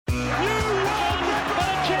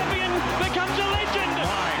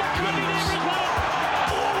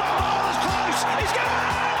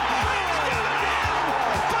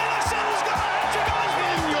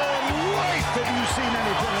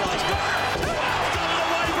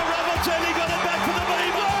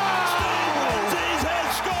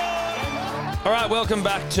All right, welcome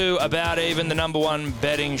back to About Even, the number one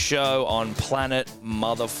betting show on planet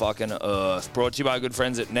motherfucking Earth. Brought to you by good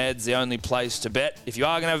friends at Ned's, the only place to bet. If you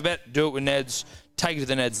are going to have a bet, do it with Ned's. Take it to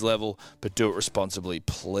the Ned's level, but do it responsibly,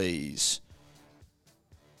 please.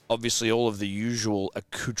 Obviously, all of the usual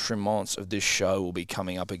accoutrements of this show will be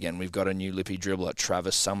coming up again. We've got a new Lippy dribbler,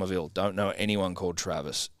 Travis Somerville. Don't know anyone called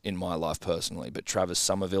Travis in my life personally, but Travis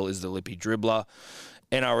Somerville is the Lippy dribbler.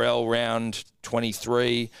 NRL round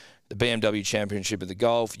 23. The BMW Championship of the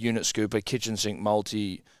Golf, Unit Scooper, Kitchen Sink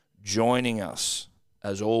Multi, joining us,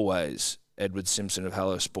 as always, Edward Simpson of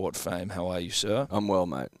Hello Sport fame. How are you, sir? I'm well,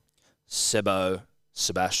 mate.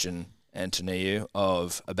 Sebastian Antoniou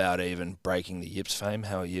of About Even, Breaking the Yips fame.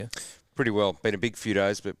 How are you? Pretty well. Been a big few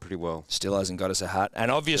days, but pretty well. Still hasn't got us a hat. And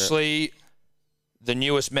obviously, the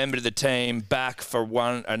newest member of the team, back for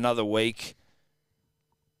another week.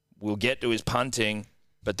 We'll get to his punting.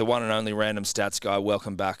 But the one and only random stats guy,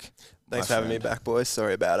 welcome back. Thanks for having me back, boys.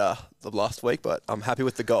 Sorry about the last week, but I'm happy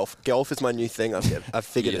with the golf. Golf is my new thing. I've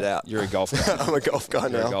figured it out. You're a golf guy. I'm a golf guy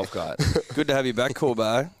now. You're a golf guy. Good to have you back,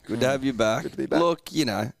 Corbo. Good to have you back. Good to be back. Look,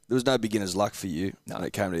 there was no beginner's luck for you when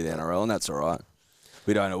it came to the NRL, and that's all right.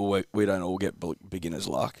 We don't all get beginner's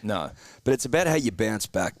luck. No. But it's about how you bounce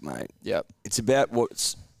back, mate. Yep. It's about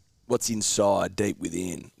what's inside, deep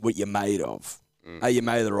within, what you're made of. Are you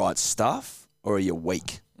made of the right stuff, or are you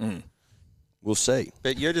weak? We'll see.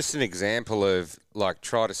 But you're just an example of, like,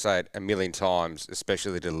 try to say it a million times,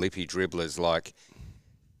 especially to lippy dribblers, like,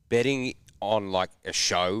 betting on, like, a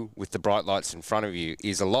show with the bright lights in front of you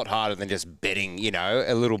is a lot harder than just betting,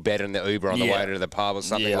 a little bet in the Uber on the way to the pub or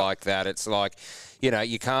something like that. It's like,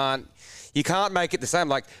 you can't make it the same.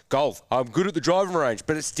 Like golf, I'm good at the driving range,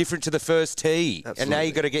 but it's different to the first tee. Absolutely. And now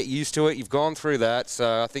you've got to get used to it. You've gone through that,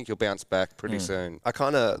 so I think you'll bounce back pretty soon. I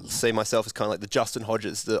kind of see myself as kind of like the Justin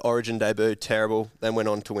Hodges, the Origin debut, terrible, then went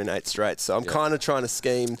on to win 8 straight. So I'm kind of trying to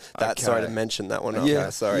scheme that. Okay. Sorry to mention that one. Yeah.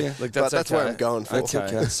 Sorry. Yeah. Look, but that's where I'm going for.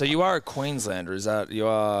 Okay. So you are a Queenslander, is that you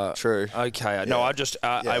are? True. Okay. No, I just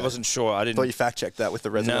I wasn't sure. I didn't. Thought you fact checked that with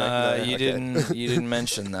the resume. No, you didn't. You didn't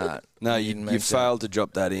mention that. No, you failed to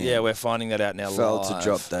drop that in. Yeah, we're finding that out now. Failed live. to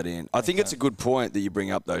drop that in. I think it's a good point that you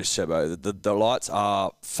bring up, though, Sebo. The lights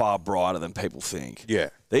are far brighter than people think. Yeah.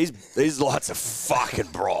 These lights are fucking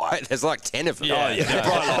bright. There's like 10 of them. Yeah, They're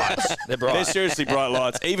bright lights. They're bright. They're seriously bright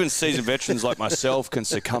lights. Even seasoned veterans like myself can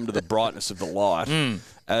succumb to the brightness of the light,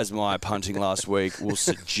 as my punting last week will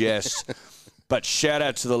suggest. But shout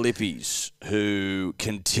out to the Lippies who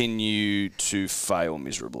continue to fail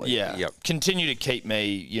miserably. Yeah. Yep. Continue to keep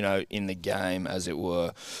me, in the game, as it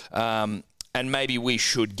were. And maybe we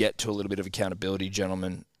should get to a little bit of accountability,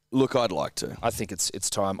 gentlemen. Look, I'd like to. I think it's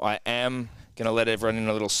time. I am going to let everyone in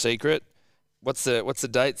a little secret. What's the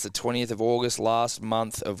date? It's the 20th of August, last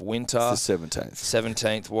month of winter. It's the 17th.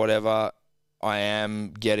 17th, whatever. I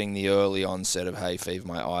am getting the early onset of hay fever.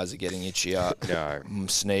 My eyes are getting itchier. No. I'm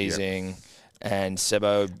sneezing. Yep. And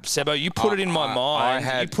Sebo, you put it in my mind.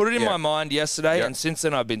 You put it in my mind yesterday, and since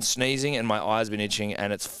then I've been sneezing and my eyes been itching,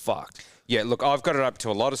 and it's fucked. Yeah, look, I've got it up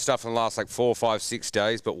to a lot of stuff in the last 4, 5, 6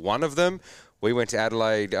 days, but one of them, we went to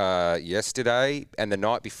Adelaide yesterday, and the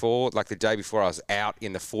night before, the day before, I was out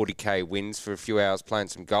in the 40K winds for a few hours playing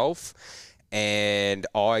some golf, and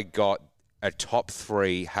I got a top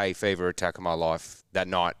 3 hay fever attack of my life that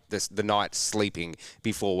night, the night sleeping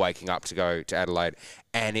before waking up to go to Adelaide,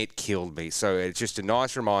 and it killed me. So it's just a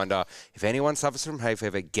nice reminder, if anyone suffers from hay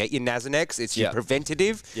fever, get your Nasonex. It's your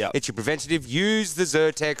preventative. Yep. It's your preventative. Use the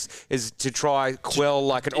Zyrtex to try quell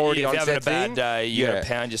an already onset thing. If you're having a bad day, you got to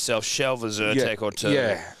pound yourself, shelve a Zyrtec or 2.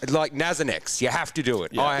 Yeah, like Nasonex. You have to do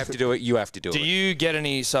it. Yeah. I have to do it. You have to do it. Do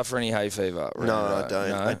you suffer any hay fever? No, I don't.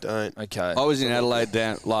 No? I don't. Okay. I was in Adelaide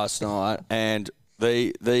last night, and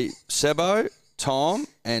the Sebo, Tom,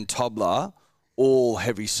 and Tobler, all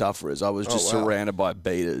heavy sufferers. I was just surrounded by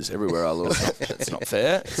beaters everywhere I looked. It's not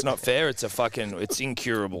fair. It's not fair. It's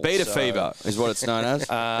incurable. Beta fever is what it's known as.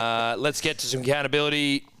 Let's get to some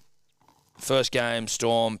accountability. First game,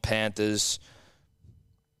 Storm, Panthers.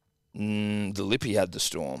 The Lippy had the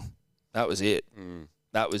Storm. That was it.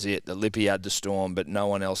 That was it. The Lippy had the Storm, but no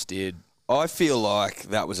one else did. I feel like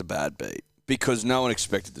that was a bad beat because no one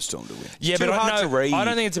expected the Storm to win. Yeah, Too but hard to read. I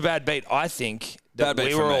don't think it's a bad beat. I think that Bad beat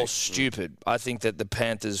we for were me. all stupid. I think that the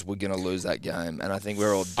Panthers were going to lose that game, and I think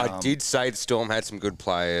we're all dumb. I did say the Storm had some good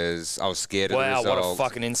players. I was scared of the result. Wow, what a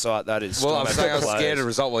fucking insight that is. Well, Storm I'm have saying I good was scared of the players.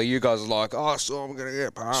 result while you guys are like, Storm are going to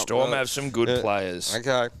get pumped. Storm have some good players.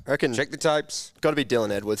 Okay. I reckon Check the tapes. got to be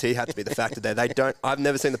Dylan Edwards. He had to be the factor there. I've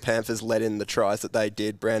never seen the Panthers let in the tries that they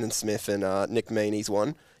did. Brandon Smith and Nick Meaney's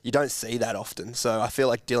one. You don't see that often. So I feel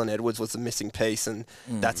like Dylan Edwards was the missing piece, and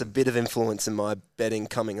that's a bit of influence in my betting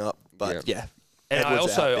coming up. But yeah. And I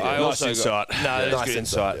Edwards also, out, I yeah. also Nice got, insight. no, that's Nice good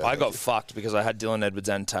insight, insight. yeah, I got thank you. fucked because I had Dylan Edwards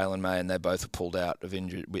and Taylor May, and they both were pulled out of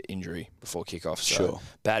injury before kickoff. So Sure.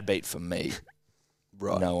 bad beat for me.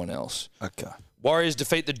 Right. No one else. Okay. Warriors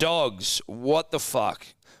defeat the Dogs. What the fuck?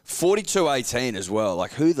 42-18 as well.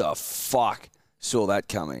 Like, who the fuck saw that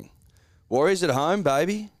coming? Warriors at home,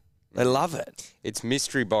 baby. They love it. It's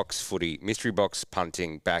mystery box footy, mystery box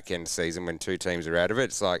punting back end season when two teams are out of it.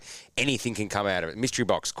 It's like anything can come out of it. Mystery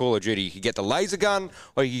box, Call of Duty. You could get the laser gun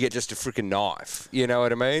or you could get just a freaking knife. You know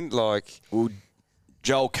what I mean? Like, Well,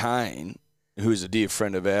 Joel Kane, who is a dear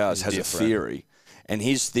friend of ours, has a theory. And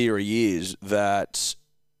his theory is that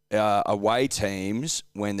away teams,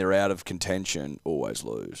 when they're out of contention, always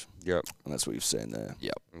lose. yep, And that's what you've seen there.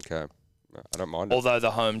 Yep. okay. I don't mind it. Although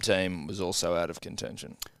the home team was also out of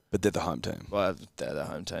contention. But they're the home team. Well, they're the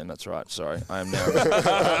home team. That's right. Sorry. I am now.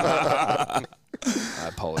 I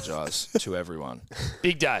apologise to everyone.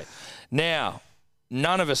 Big day. Now,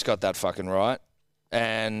 none of us got that fucking right,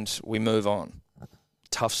 and we move on.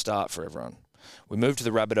 Tough start for everyone. We move to the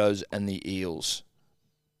Rabbitohs and the Eels.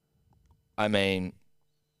 I mean,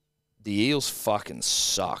 the Eels fucking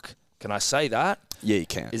suck. Can I say that? Yeah, you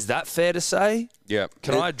can. Is that fair to say? Yep.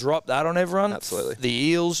 Can I drop that on everyone? Absolutely. The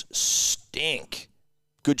Eels stink.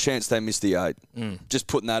 Good chance they missed the 8. Just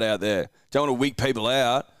putting that out there. Don't want to wig people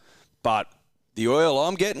out, but the oil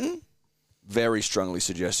I'm getting, very strongly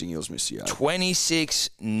suggesting Eels miss the 8.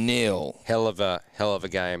 26-0. Hell of a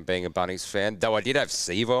game being a Bunnies fan. Though I did have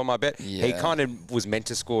Sevo on my bet. He Yeah. kind of was meant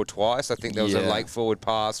to score twice. I think there was a Yeah. late forward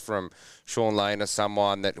pass from Sean Lane or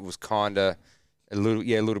someone that was kind of a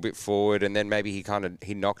little bit forward, and then maybe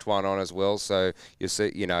he knocked one on as well. So you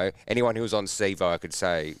see, anyone who was on Sevo, I could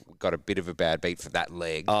say, got a bit of a bad beat for that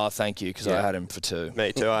leg. Oh, thank you, because I Yeah. had him for 2.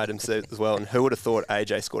 Me too. I had him as well. And who would have thought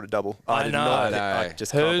AJ scored a double? I did know. not. I I know.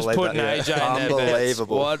 just can't Who's believe putting that. AJ in their bets?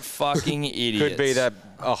 Unbelievable. What fucking idiots. Could be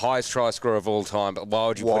a highest try scorer of all time, but why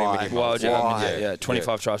would you put him in? Why would you have him? Why? Yeah,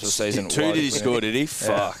 25 tries for the season. 2 Why did would he you put him score, in? did he?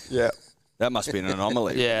 Fuck. Yeah. That must be an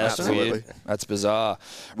anomaly. Yeah, that's Absolutely. weird. That's bizarre.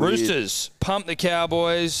 Weird. Roosters pump the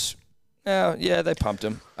Cowboys. Yeah, they pumped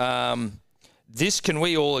them. This, can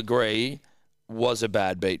we all agree, was a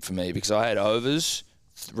bad beat for me because I had overs,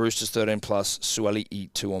 Roosters 13 plus, Sueli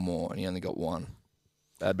eat 2 or more, and he only got 1.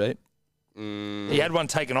 Bad beat. He had one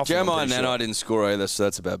taken off. him, I'm Jeremiah pretty Nanai sure. didn't score either, so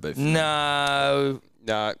that's a bad beat. No,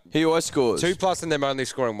 No, He always scores. 2 plus and them only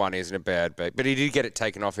scoring 1 isn't a bad beat, but he did get it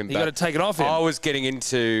taken off him. he but got it taken off him. I was getting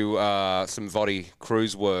into some Voddy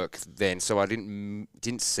Cruz work then, so I didn't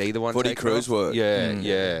see the one. Voddy taken Cruz off. work. Yeah,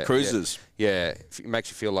 yeah. Cruises. Yeah, it makes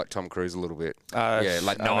you feel like Tom Cruise a little bit.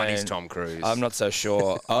 Like I 90s mean, Tom Cruise. I'm not so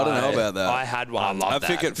sure. I don't know about that. I had one. I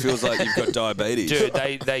think it feels like you've got diabetes. Dude,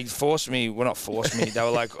 they forced me. Well, not forced me. They were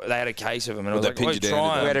like, they had a case of them, and I was they like, pinned "Oh, you down, try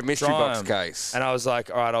did they? 'em, We had a mystery try box 'em." case. And I was like,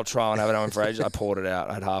 all right, I'll try one. I haven't had one for ages. I poured it out.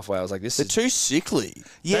 I had halfway. I was like, this They're is too sickly.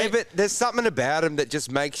 Yeah, but there's something about him that just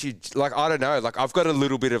makes you like, I don't know, like I've got a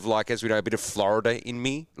little bit of, like, as we know, a bit of Florida in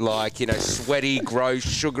me, like, sweaty, gross,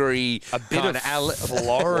 sugary, a bit kind of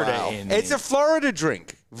Florida Wow. in It's me. a Florida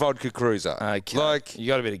drink, vodka cruiser. Okay. Like You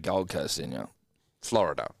got a bit of Gold Coast in you.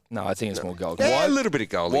 Florida. No, I think it's more Gold Coast. Yeah, a little bit of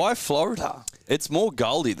gold. Why Florida? It's more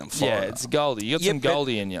Goldie than Florida. Yeah, it's Goldie. You got Yeah, some but-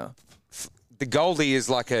 Goldie in you. The Goldie is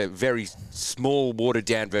like a very small,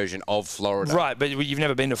 watered-down version of Florida. Right, but you've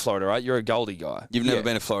never been to Florida, right? You're a Goldie guy. You've never Yeah.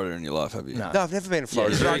 been to Florida in your life, have you? No. No, I've never been to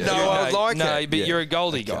Florida. Yeah, but I you're- know I would like no, it. but Yeah. you're a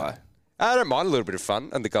Goldie guy. I don't mind a little bit of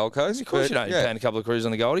fun on the Gold Coast. Of course but, you don't. You're yeah. paying a couple of cruises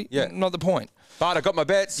on the Goldie. Yeah. Not the point. But I got my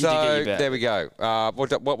bet, You did get so your bet. there we go.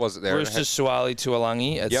 What was it there? Roosters Suwali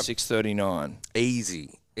Tuolangi at Yep. 6:39.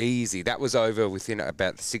 Easy. That was over within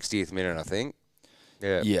about the 60th minute, I think.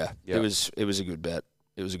 Yeah. Yeah, Yeah. it was a good bet.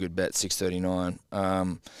 It was a good bet, 6:39.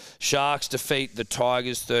 Sharks defeat the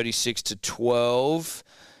Tigers 36-12.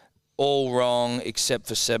 All wrong except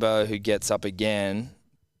for Sebo, who gets up again.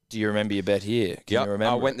 Do you remember your bet here? Can Yep. you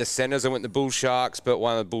remember? I went the Centres, I went the Bull Sharks, but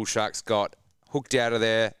one of the Bull Sharks got hooked out of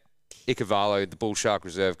there. Ikavalu, the Bull Shark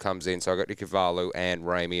reserve comes in, so I got Ikavalu and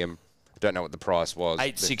Ramium. I don't know what the price was.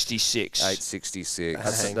 866.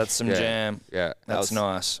 866. That's some Yeah. jam. Yeah. That's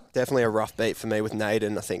nice. Definitely a rough beat for me with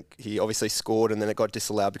Naden. I think he obviously scored and then it got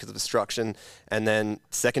disallowed because of obstruction. And then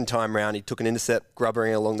second time round, he took an intercept,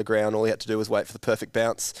 grubbering along the ground. All he had to do was wait for the perfect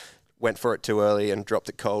bounce. Went for it too early and dropped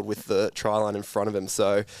it cold with the try line in front of him.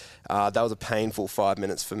 So that was a painful 5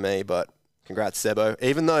 minutes for me, but congrats, Sebo.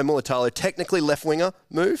 Even though Mulatalo technically left winger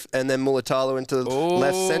move and then Mulatalo into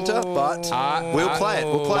left centre, but we'll play it.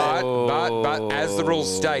 We'll play it. But as the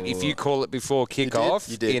rules state, if you call it before kickoff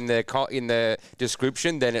You did. in the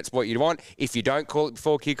description, then it's what you want. If you don't call it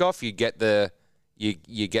before kickoff, you get the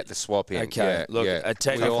you get the swap in. Okay, Yeah, look, yeah.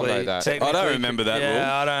 technically, we all know that. I don't remember that rule.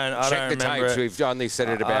 Yeah, I Check don't the remember tapes. it. We've only said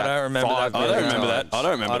it about I don't remember 5 that. I don't million remember that. times. I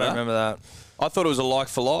don't remember I don't that. remember that. I thought it was a like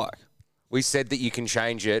for like. We said that you can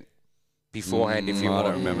change it beforehand if you I want.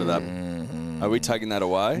 don't remember that. Are we taking that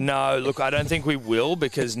away? No, look, I don't think we will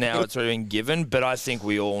because now it's already been given, but I think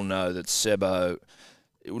we all know that Sebo,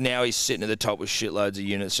 now he's sitting at the top with shitloads of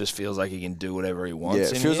units, just feels like he can do whatever he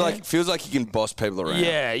wants. Yeah, in feels like he can boss people around.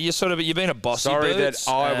 Yeah, you've been a bossy Sorry boots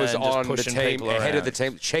that I was and just on the pushing team, people ahead of the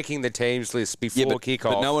around. team, checking the teams list Yeah, before but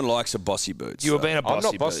kickoff. no one likes a bossy boots. You were though. being a bossy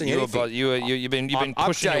not bossing boot. anything. You've been I'm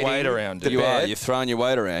pushing your weight updating around. the dude. You are. bed. You're throwing your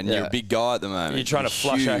weight around. Yeah. You're a big guy at the moment. You're trying to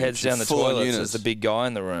flush our heads down the toilets as the big guy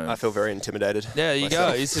in the room. I feel very intimidated. There you go.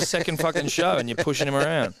 It's the second fucking show, and you're pushing him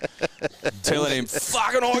around. telling him,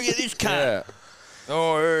 "Fucking argue this cunt." Yeah.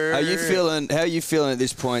 Oh, How are you feeling at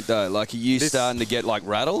this point though? Like, are you starting to get like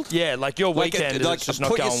rattled? Yeah, like your weekend is just not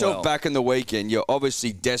put going yourself well. back in the weekend. You're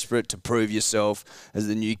obviously desperate to prove yourself as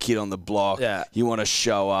the new kid on the block. Yeah. You want to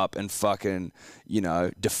show up and fucking,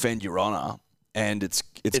 defend your honor, and it's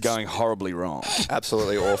going horribly wrong.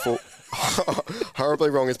 Absolutely awful. Horribly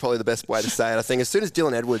wrong is probably the best way to say it. I think as soon as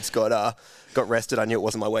Dylan Edwards got rested, I knew it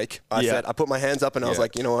wasn't my week. I put my hands up and I was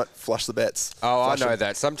like, you know what, flush the bets. Oh, Flush I know them.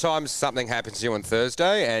 that. Sometimes something happens to you on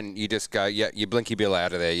Thursday, and you just go, you blinky bill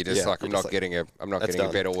out of there. You're just Yeah, like, I'm you're not just like, getting a that's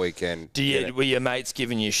done. bet all weekend. Were your mates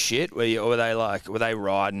giving you shit? Were they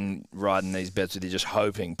riding these bets with you, just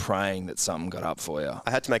hoping, praying that something got up for you?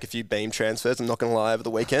 I had to make a few beam transfers, I'm not going to lie, over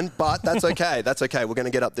the weekend, but that's okay. That's okay. We're going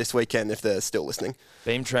to get up this weekend if they're still listening.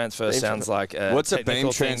 Beam transfer sounds like a What's a technical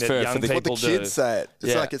beam thing that transfer young for the- What the people kids do. say it.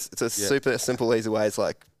 It's Yeah. like it's a super simple, easy way. It's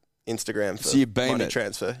like Instagram for So you beam money it?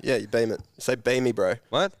 transfer. Yeah, you beam it. Say beam me, bro.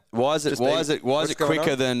 What? Why is it Just being- what's going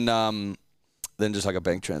quicker on? than just like a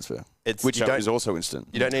bank transfer? It's- Which you don't- is also instant.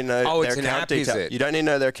 You don't need to know Oh, their it's an account app, is details. it? You don't need to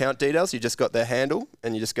know their account details. You just got their handle,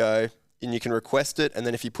 and you just go, and you can request it. And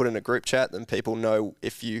then if you put in a group chat, then people know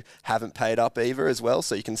if you haven't paid up either as well,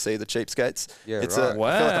 so you can see the cheapskates. Yeah, it's right. I feel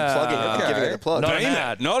like I'm plugging it. I'm Okay. giving it a plug. Not an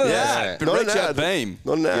ad. Not an Yeah. ad. But Not reach an out ad. beam.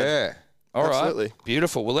 Not an ad. Yeah. All right, Absolutely.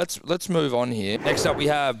 beautiful. Well, let's move on here. Next up, we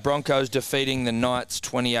have Broncos defeating the Knights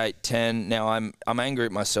 28-10. Now, I'm angry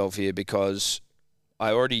at myself here because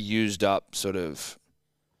I already used up sort of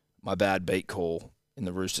my bad beat call in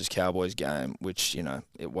the Roosters-Cowboys game, which,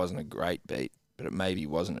 it wasn't a great beat, but it maybe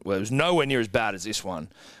wasn't. Well, it was nowhere near as bad as this one,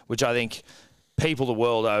 which I think people the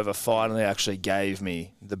world over finally actually gave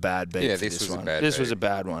me the bad beat. Yeah, for this was a one. bad This beat. was a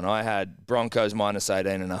bad one. I had Broncos minus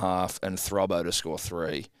 18.5 and Throbbo to score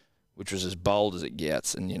 3, which was as bold as it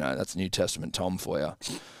gets. And, that's New Testament Tom for you.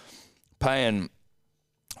 Paying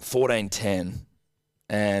 14-10,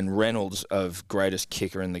 and Reynolds, of greatest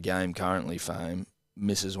kicker in the game currently fame,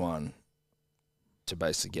 misses one to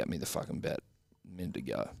basically get me the fucking bet a minute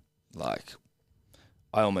ago. Like,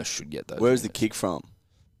 I almost should get those. Where's the minutes. kick from?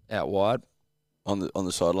 Out wide. On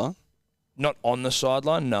the sideline? Not on the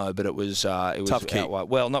sideline, no, but it was Tough kick. out wide.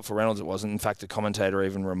 Well, not for Reynolds, it wasn't. In fact, the commentator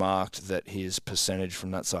even remarked that his percentage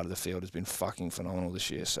from that side of the field has been fucking phenomenal this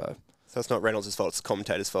year. So it's not Reynolds' fault. It's the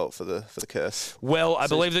commentator's fault for the curse. Well, I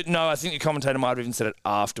believe that. No, I think the commentator might have even said it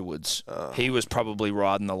afterwards. He was probably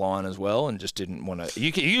riding the line as well, and just didn't want to.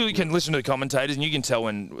 You can listen to the commentators, and you can tell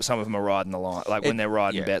when some of them are riding the line, like when they're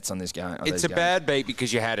riding bets on this game. It's a bad beat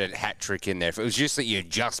because you had a hat trick in there. If it was just that you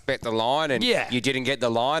just bet the line and you didn't get the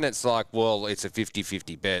line, it's like, well, it's a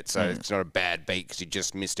 50-50 bet, so it's not a bad beat because you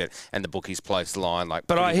just missed it, and the bookies placed the line like.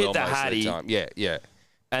 But I pretty hit well the most of Hattie. time. Yeah.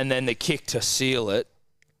 And then the kick to seal it.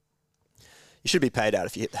 You should be paid out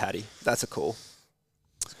if you hit the Hattie. That's a call.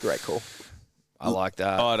 It's a great call. I like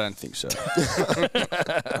that. I don't think so.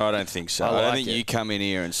 I don't think so. I think you come in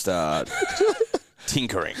here and start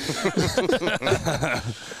tinkering.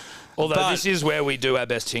 Although this is where we do our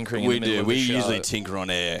best tinkering. We in the middle do. Of We the show. usually tinker on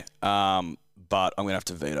air. But I'm going to have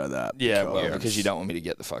to veto that. Yeah, because you don't want me to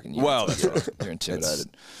get the fucking. Well, that's right. You're intimidated.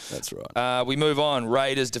 That's right. We move on.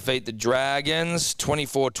 Raiders defeat the Dragons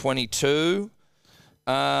 24-22.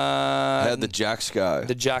 How'd the Jacks go?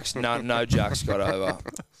 The Jacks, no Jacks got over.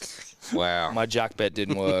 Wow. My Jack bet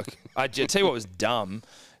didn't work. I tell you what was dumb.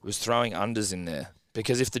 It was throwing unders in there.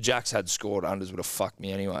 Because if the Jacks had scored, unders would have fucked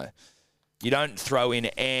me anyway. You don't throw in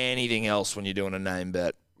anything else when you're doing a name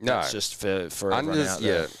bet. No. That's just for everyone out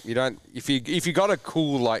there. Yeah, you don't. If you got a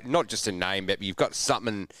cool, like, not just a name bet, but you've got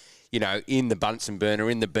something, in the Bunsen burner,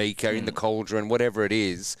 in the beaker, in the cauldron, whatever it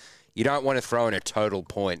is, you don't want to throw in a total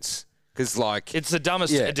points because, like, It's the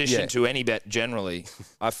dumbest addition to any bet generally.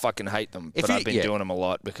 I fucking hate them, but I've been doing them a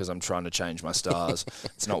lot because I'm trying to change my stars.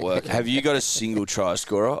 It's not working. Have you got a single try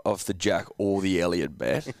scorer off the Jack or the Elliott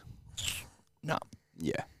bet? No.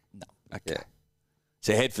 Yeah. No. Okay.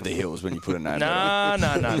 So head for the hills when you put a name on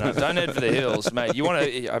it. No. Don't head for the hills, mate. You want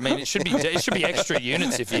to? I mean, it should be extra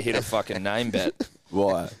units if you hit a fucking name bet.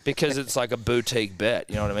 Why? Because it's like a boutique bet.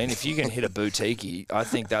 You know what I mean? If you can hit a boutique, I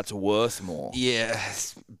think that's worth more. Yeah,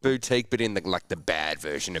 boutique, but in the bad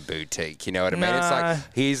version of boutique. You know what I mean? Nah. It's like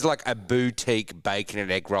here's like a boutique bacon and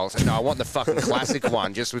egg roll. So, no, I want the fucking classic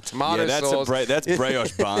one, just with tomato Yeah, sauce. that's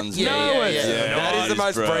brioche buns. Yeah, man. yeah, yeah. That is the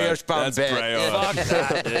most brioche bun That's bet. brioche. Fuck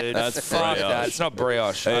that, dude. That's Fuck brioche. that. It's not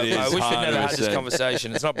brioche. It I is wish we'd never had this 100%.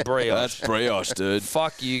 conversation. It's not brioche. That's brioche, dude.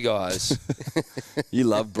 Fuck you guys. You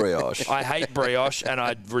love brioche. I hate brioche, and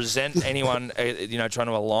I resent anyone, trying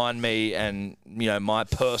to align me and my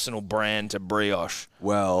personal brand to brioche.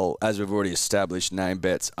 Well, as we've already established, name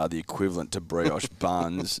bets are the equivalent to brioche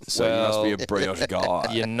buns, so you must be a brioche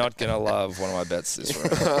guy. You're not gonna love one of my bets this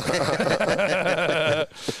week.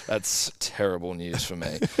 That's terrible news for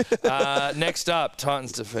me. Next up,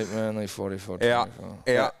 Titans defeat Manly 44-24.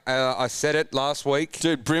 Yeah. I said it last week.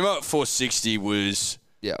 Dude, Brimo at 460 was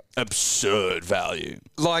Yeah. absurd value.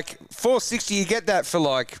 Like 460, you get that for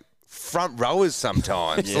like front rowers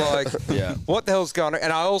sometimes. Like, Yeah. what the hell's going on?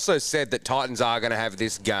 And I also said that Titans are going to have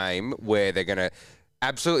this game where they're going to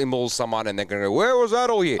absolutely maul someone and they're going to go, where was that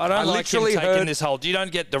all year? I don't like him literally taking heard. this whole. You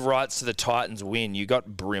don't get the rights to the Titans win. You got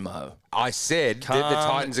Brimo. I said that the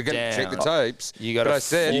Calm Titans are going to check the down. tapes. You got but to I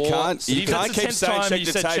said You can't That's the keep 10th saying time check you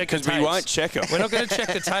the said tape check the because we tapes. won't check them. We're not going to check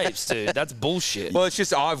the tapes, dude. That's bullshit. Well, it's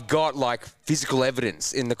just I've got like physical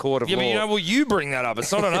evidence in the court of yeah, law. but you bring that up.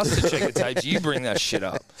 It's not on us to check the tapes. You bring that shit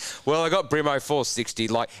up. Well, I got Brimo 460,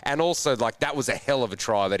 and also that was a hell of a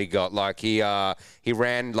try that he got. Like he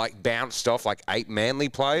ran bounced off 8 Manly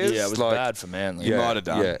players. Yeah, it was bad for Manly. You might have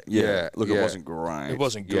done. yeah, Look, yeah. it wasn't great. It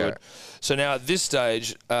wasn't good. Yeah. So now at this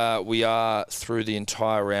stage, we are through the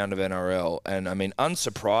entire round of NRL, and I mean,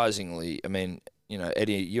 unsurprisingly,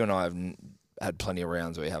 Eddie, you and I have had plenty of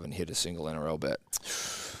rounds where we haven't hit a single NRL bet,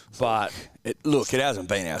 but It hasn't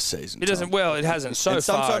been our season. it doesn't. Tom. Well, it hasn't so And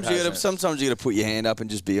far. sometimes you got to put your hand up and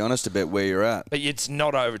just be honest about where you're at. But it's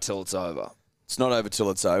not over till it's over. It's not over till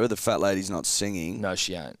it's over. The fat lady's not singing, No,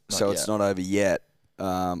 she ain't. Not so yet. it's not over yet.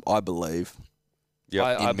 I believe Yep.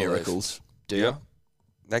 I in believe. miracles. Do you? Yep.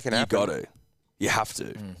 That can You happen. got to. You have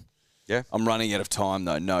to. Yeah. I'm running out of time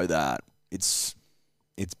though. Know that it's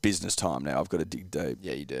business time now. I've got to dig deep.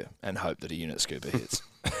 Yeah, you do, and hope that a unit scooper hits.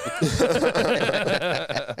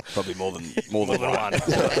 Probably more than one.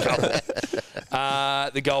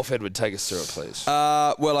 The golf head would take us through it, please.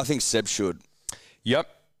 Well, I think Seb should. Yep.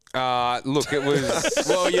 Look, it was.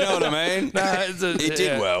 Well, you know what I mean. He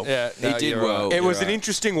did well. Yeah, He no, did you're well. right. It was You're an right.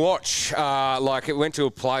 interesting watch. It went to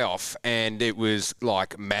a playoff, and it was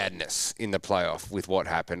like madness in the playoff with what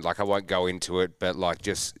happened. I won't go into it, but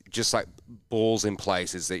just balls in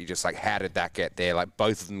places that you just how did that get there?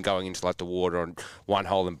 Both of them going into the water on one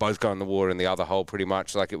hole, and both going in the water in the other hole, pretty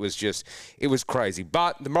much. It was crazy.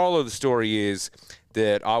 But the moral of the story is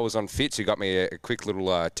that I was on Fitz, who got me a quick little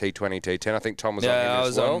T20, T10. I think Tom was on him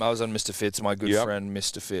as well. I was on Mr. Fitz, my good Yep. friend,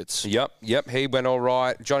 Mr. Fitz. Yep. He went all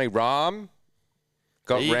right. Johnny Rahm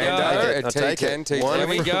got There you Rando go. at I'll take T10, it. T20. There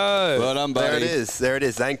we go. Well done, buddy. There it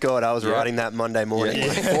is. Thank God I was riding that Monday morning.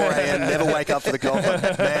 4 a.m. Never wake up for the golf.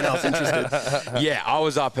 Man, I was interested. Yeah, I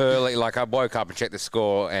was up early. I woke up and checked the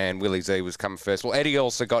score, and Willie Z was coming first. Well, Eddie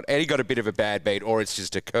got a bit of a bad beat, or it's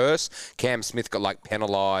just a curse. Cam Smith got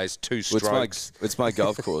penalised, 2 strokes. It's my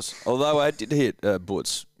golf course. Although I did hit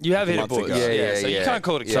Butts. You have hit a month bull. ago. Yeah, so you can't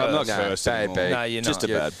call it a curse. So I'm not No, cursed bad anymore. beat. No, you're Just not.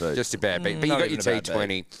 a bad beat. Just a bad beat. But you Not got your even a bad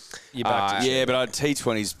T20. You're back to Yeah, but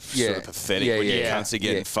T20's sort Yeah. of pathetic Yeah, when you yeah. cunts are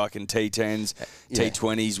getting Yeah. fucking T10s, Yeah.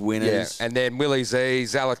 T20s Yeah, winners. and then Willie Z,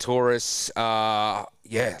 Zalatoris.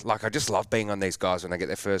 I just love being on these guys when they get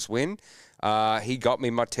their first win. He got me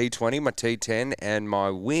my T20, my T10, and my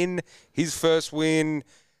win. His first win,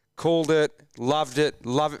 called it, love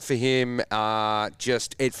it for him.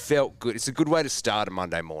 It felt good. It's a good way to start a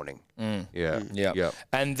Monday morning. Yeah. Yeah.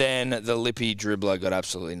 And then the lippy dribbler got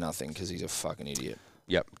absolutely nothing because he's a fucking idiot.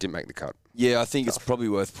 Yep. Didn't make the cut. Yeah, I think it's probably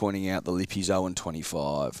worth pointing out the Lippy's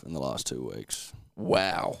 0-25 in the last 2 weeks.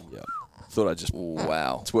 Wow. Yeah. Thought I'd just...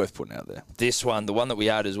 Wow. It's worth putting out there. This one, the one that we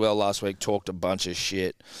had as well last week, talked a bunch of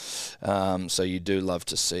shit. So you do love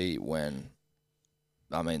to see when,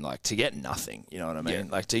 to get nothing, you know what I mean?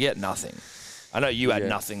 Yeah. To get nothing. I know you had Yeah.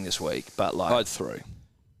 nothing this week, but I had 3.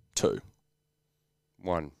 2.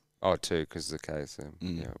 1. Oh, 2, because of the case.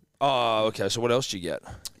 Yeah. Oh, okay. So what else did you get?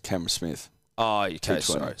 Cameron Smith. Oh, okay. T20.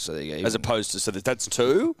 Sorry. So there you go. As opposed to... So that's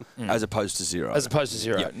 2 as opposed to 0. As opposed to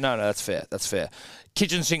 0. Yeah. No, that's fair. That's fair.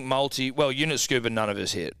 Kitchen sink multi. Well, unit scuba, none of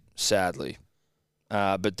us hit, sadly.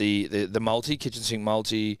 But the multi, kitchen sink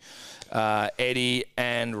multi, Eddie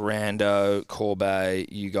and Rando,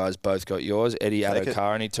 Corbet, you guys both got yours. Eddie, Take it.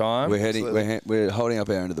 Adokar anytime. We're holding up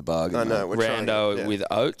our end of the bargain. I mate. know. We're trying to- Rando yeah. with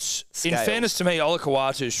oats. In Scales. fairness to me, Ola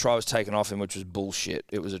Kawatu's try was taken off him, which was bullshit.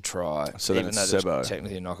 It was a try. So then even it's though there Sebo. was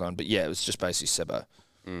technically a knock on. But yeah, it was just basically Sebo.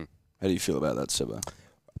 How do you feel about that, Sebo?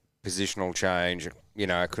 Positional change.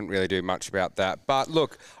 I couldn't really do much about that. But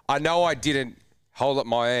look, I know I didn't hold up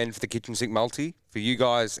my end for the kitchen sink multi for you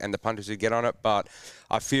guys and the punters who get on it, but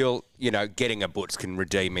I feel, getting a boots can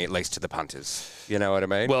redeem me at least to the punters. You know what I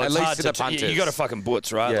mean? Well, at it's least hard to the punters. You got a fucking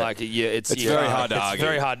butts, right? Yeah. Like, it's very hard to it's argue.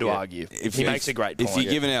 very hard to argue. He makes a great point. If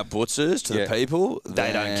you're giving out butzers to Yeah. the people,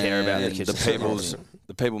 They don't care about the then kitchen sink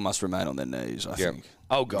the people must remain on their knees, I think.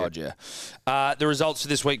 Oh, God, yeah. The results for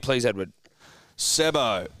this week, please, Edward.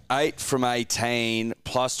 Sebo, 8 from 18,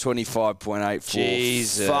 plus 25.84.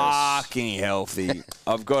 Jesus. Fucking healthy.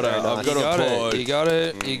 I've got to You applaud. got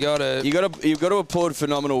it. You've got to applaud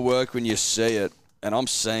phenomenal work when you see it, and I'm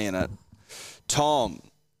seeing it. Tom,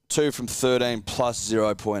 2 from 13, plus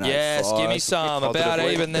 0.85. Yes, give me some. About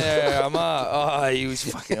Positively. even there. I'm up. Oh, he was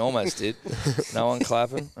fucking almost did. No one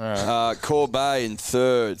clapping? All right. Corbet in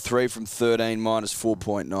third, 3 from 13, minus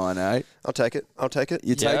 4.98. I'll take it.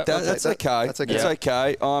 You take Yeah, that? I'll That's take that. okay. That's okay. It's Yeah.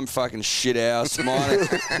 okay. I'm fucking shit house. Minus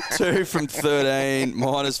 2 from 13,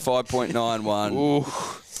 minus 5.91. Ooh.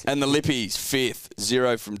 And the Lippies, 5th,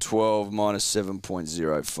 0 from 12, minus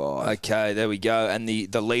 7.05. Okay, there we go. And the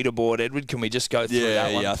leaderboard, Edward, can we just go through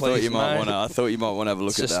that one, I please, thought you might mate? want to. I thought you might want to have a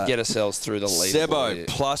look Let's at just that. get ourselves through the leaderboard. Sebo here.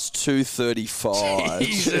 plus 235.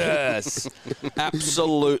 Jesus.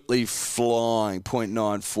 Absolutely flying.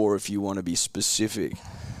 0.94 if you want to be specific.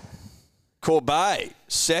 Corbet,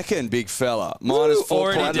 second big fella, minus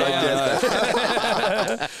already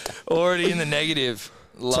 4.98. Already in the negative.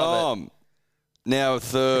 Love Tom, now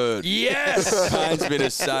third. it. Yes. Pains me to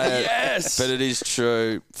say it, Yes. but it is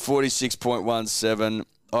true. 46.17.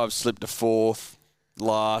 I've slipped to fourth,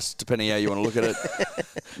 last, depending how you want to look at it.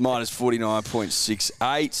 Minus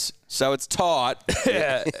 49.68. So it's tight,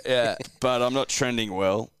 yeah. but I'm not trending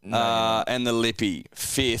well. And the Lippy,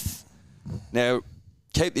 5th. Now,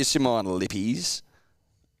 keep this in mind, Lippies.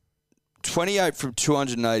 28 from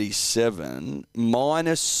 287,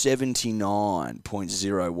 minus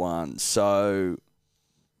 79.01. So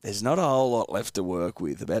there's not a whole lot left to work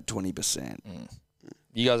with, about 20%.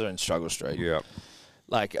 You guys are in struggle street. Yeah.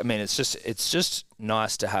 Like, I mean, it's just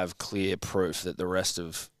nice to have clear proof that the rest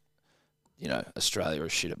of, Australia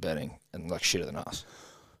is shit at betting and like shitter than us.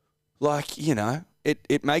 Like, it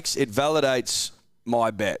validates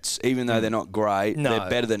my bets, even though they're not great. No. They're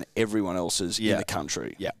better than everyone else's in Yeah. the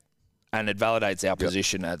country. Yeah. And it validates our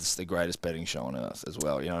position as the greatest betting show on earth as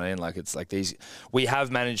well. You know what I mean? Like, it's like we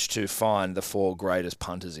have managed to find the 4 greatest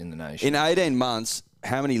punters in the nation. In 18 months,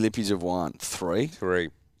 how many Lippies have won? 3? 3.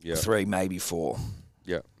 Yeah. 3, maybe 4.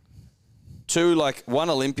 Yeah. 2, like one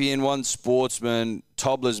Olympian, one sportsman,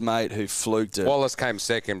 Tobler's mate who fluked it. Wallace came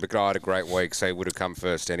second, but I had a great week, so he would have come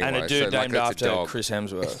first anyway. And a dude so, named that's a after dog. Chris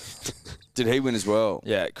Hemsworth. Did he win as well?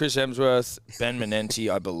 Yeah, Chris Hemsworth, Ben Menenti,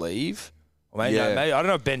 I believe. Or maybe, Yeah. maybe I don't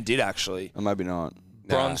know if Ben did actually. Or maybe not.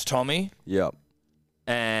 Bronze Tommy Yep.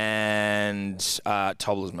 and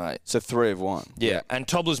Tobler's mate. So 3 have won. Yeah, and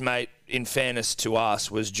Tobler's mate, in fairness to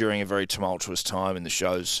us, was during a very tumultuous time in the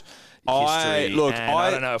show's history. I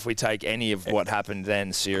don't know if we take any of what happened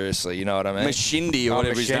then seriously. You know what I mean? Mashindi or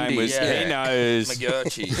whatever his name was. yeah. He knows.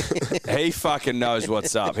 McGurchie. He fucking knows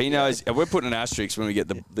what's up. He knows. We're putting an asterisk when we get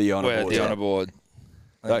the honour We're board. the honour board.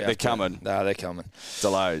 They're coming. No, they're coming.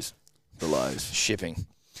 Delays. Shipping.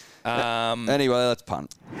 Anyway, let's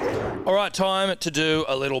punt. All right, time to do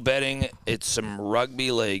a little betting. It's some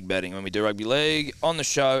rugby league betting. When we do rugby league on the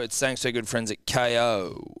show, it's thanks to our good friends at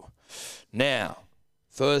KO. Now,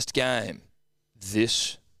 first game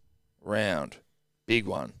this round. Big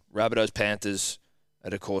one. Rabbitohs Panthers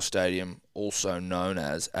at Accor Stadium, also known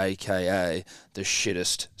as, a.k.a. the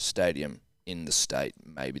shittest stadium in the state,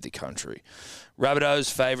 maybe the country.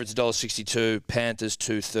 Rabbitohs favourites $1.62, Panthers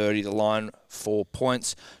 $2.30. The line 4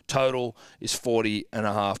 points. Total is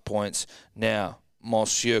 40.5 points. Now,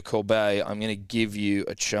 Monsieur Corbet, I'm going to give you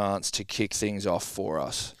a chance to kick things off for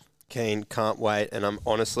us. Keen, can't wait. And I'm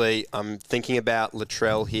thinking about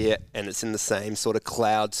Latrell here, and it's in the same sort of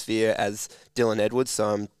cloud sphere as Dylan Edwards. So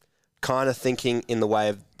I'm kind of thinking in the way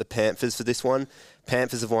of the Panthers for this one.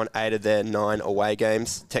 Panthers have won 8 of their 9 away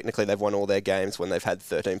games. Technically, they've won all their games when they've had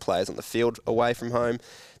 13 players on the field away from home.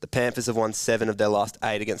 The Panthers have won 7 of their last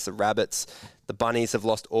 8 against the Rabbits. The Bunnies have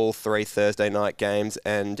lost all 3 Thursday night games,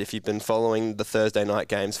 and if you've been following the Thursday night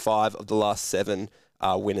games, 5 of the last 7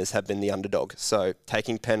 winners have been the underdog. So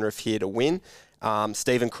taking Penrith here to win.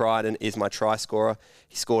 Stephen Crichton is my try scorer.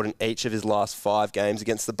 He scored in each of his last 5 games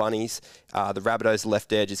against the Bunnies. The Rabbitohs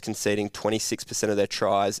left edge is conceding 26% of their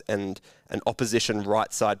tries, and an opposition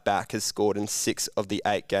right side back has scored in 6 of the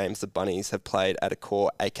 8 games the Bunnies have played at Accor,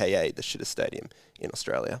 aka the Shitter Stadium in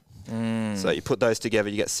Australia. So you put those together,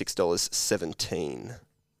 you get $6.17.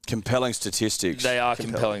 Compelling statistics. They are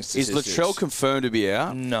compelling statistics. Is Latrell confirmed to be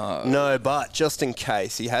out? No. No, but just in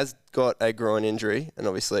case, he has got a groin injury, and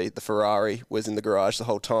obviously the Ferrari was in the garage the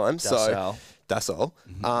whole time. That's all.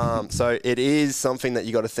 So it is something that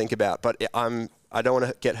you got to think about. But I don't want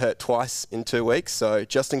to get hurt twice in 2 weeks. So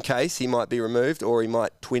just in case, he might be removed or he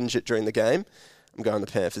might twinge it during the game. I'm going the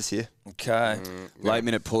Panthers here. Okay. Late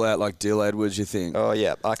minute pull out like Dill Edwards, you think? Oh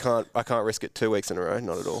yeah, I can't risk it 2 weeks in a row.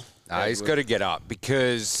 Not at all. He's got to get up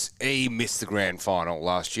because he missed the grand final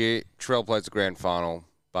last year. Trell plays the grand final.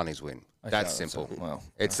 Bunnies win. That's simple.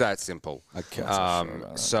 It's that simple. Okay.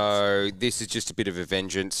 So this is just a bit of a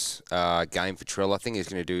vengeance game for Trell. I think he's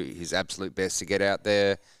going to do his absolute best to get out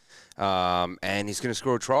there, and he's going to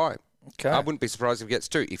score a try. Okay. I wouldn't be surprised if he gets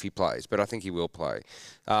 2 if he plays, but I think he will play.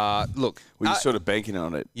 Look, Were you sort of banking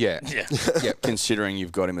on it? yeah. Considering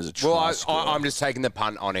you've got him as a try Well, scorer. I'm just taking the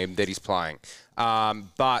punt on him that he's playing.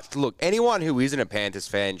 But look, anyone who isn't a Panthers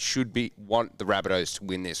fan should want the Rabbitohs to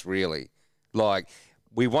win this. Really, like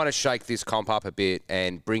we want to shake this comp up a bit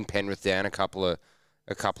and bring Penrith down a couple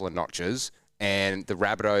of notches. And the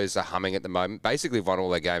Rabbitohs are humming at the moment. Basically, won all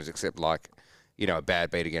their games except a bad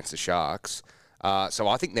beat against the Sharks. So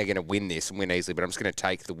I think they're going to win this and win easily, but I'm just going to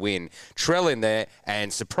take the win. Trell in there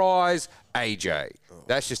and surprise AJ.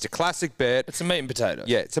 That's just a classic bet. It's a meat and potatoes.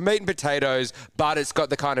 Yeah, it's a meat and potatoes, but it's got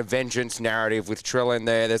the kind of vengeance narrative with Trell in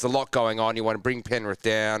there. There's a lot going on. You want to bring Penrith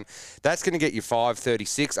down. That's going to get you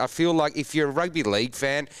 5.36. I feel like if you're a rugby league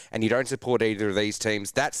fan and you don't support either of these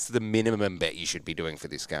teams, that's the minimum bet you should be doing for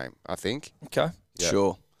this game, I think. Okay.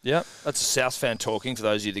 Sure. Yep. That's a South fan talking for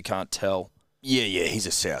those of you that can't tell. Yeah, he's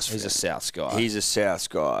a South He's a South guy. He's a South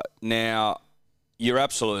guy. Now, you're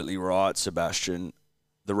absolutely right, Sebastian.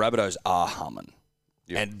 The Rabbitohs are humming.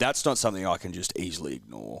 Yeah. And that's not something I can just easily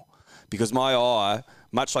ignore. Because my eye,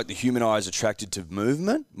 much like the human eye is attracted to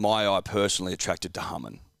movement, my eye personally attracted to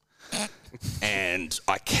humming. And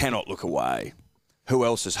I cannot look away. Who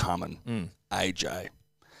else is humming? AJ.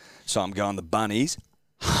 So I'm going the Bunnies,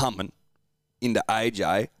 humming, into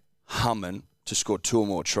AJ, humming, to score 2 or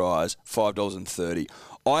more tries, $5.30.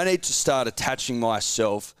 I need to start attaching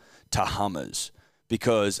myself to hummers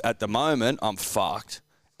because at the moment I'm fucked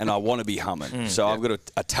and I want to be humming. So I've got to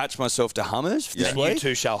attach myself to hummers this and week. you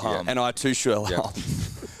too shall hum. And I too shall hum.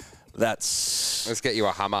 That's... Let's get you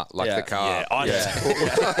a Hummer, the car. Hummer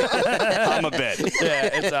bet. Yeah,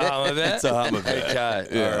 it's a Hummer bet. It's a Hummer bet.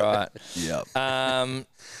 Okay, all right. Yep.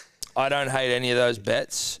 I don't hate any of those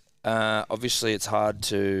bets. Obviously, it's hard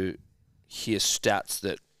to hear stats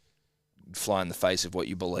that fly in the face of what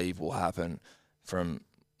you believe will happen from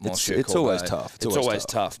Monsieur It's always Corbet. tough. It's always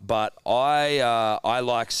tough. But I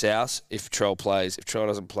like South if Trell plays. If Trell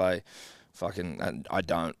doesn't play, I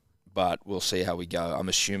don't. But we'll see how we go. I'm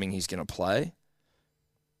assuming he's going to play.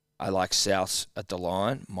 I like South at the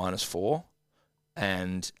line, -4.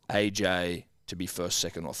 And AJ to be first,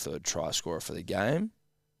 second, or third try scorer for the game.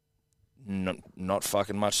 Not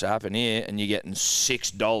fucking much to happen here. And you're getting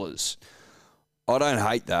 $6. I don't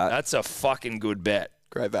hate that. That's a fucking good bet.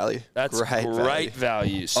 Great value. That's great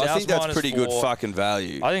value. I think that's pretty good -4. fucking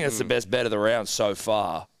value. I think that's the best bet of the round so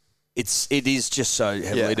far. It is just so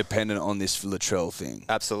heavily dependent on this Latrell thing.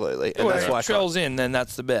 Absolutely. And Well, that's if why Trell's in, then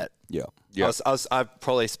that's the bet. Yeah. I've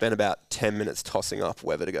probably spent about 10 minutes tossing up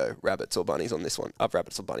whether to go Rabbits or Bunnies on this one.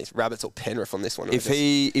 Rabbits or Bunnies. Rabbits or Penrith on this one. If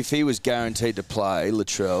he was guaranteed to play,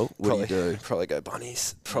 Latrell, what do you do? Probably go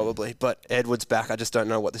Bunnies, probably. But Edwards back, I just don't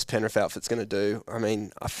know what this Penrith outfit's going to do. I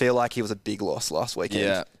mean, I feel like he was a big loss last weekend.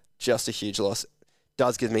 Yeah. Just a huge loss.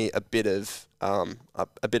 Does give me a bit of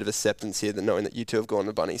acceptance here, that knowing that you two have gone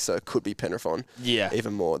to Bunnies, so it could be Penrith on. Yeah.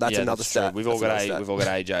 Even more. That's another that's stat. true. We've all got That's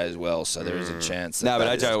AJ as well, so there is a chance. No, but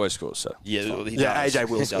that AJ is- always scores, so. Yeah, he Yeah, does. AJ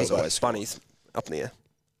will He does score. always score. Bunnies up in the air.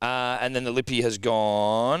 And then the Lippy has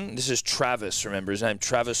gone. This is Travis, remember his name?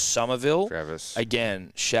 Travis Somerville. Travis.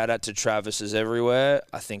 Again, shout out to Travises everywhere.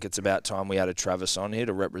 I think it's about time we had a Travis on here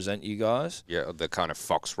to represent you guys. Yeah, the kind of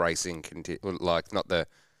Fox Racing,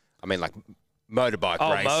 Motorbike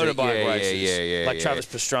Oh, racing. motorbike races. Yeah. Like Travis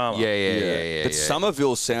Pastrana. Yeah. But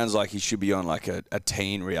Somerville sounds like he should be on like a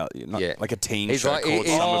teen reality, like a teen He's show like- called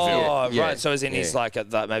he- Somerville. Oh, Yeah. right. So as in he's Yeah.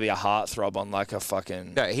 like maybe a heartthrob on like a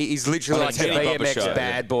fucking... No, he's literally On a like a Teddy Bobber BMX show,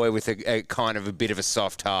 bad boy with a kind of a bit of a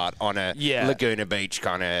soft heart on a Yeah. Laguna Beach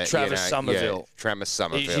kind of Travis Somerville. Travis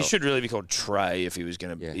Somerville. He should really be called Trey if he was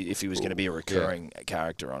gonna be a recurring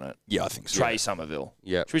character on it. Yeah, I think so. Trey Somerville.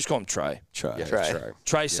 Yeah. Should we just call him Trey? Trey. Yeah, Trey.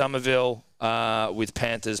 Trey Somerville with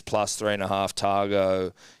Panthers plus 3.5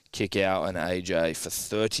 Targo, kick out and AJ for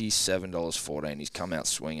 $37.14. He's come out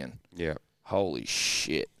swinging. Yeah. Holy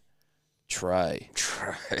shit. Trey.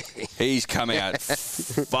 He's come out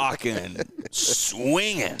fucking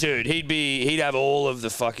swinging. Dude, he'd have all of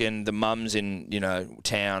the mums in,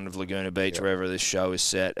 town of Laguna Beach, wherever this show is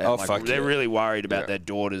set. And Oh, fuck they're yeah. really worried about their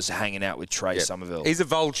daughters hanging out with Trey Somerville. He's a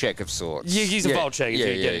Volchek of sorts. Yeah, he's a Volchek if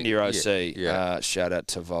you get into your OC. Yeah. Shout out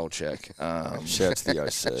to Volchek. Shout out to the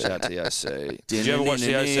OC. Shout out to the OC. Did you ever watch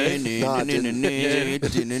the OC? No, I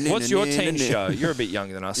didn't. What's your teen show? You're a bit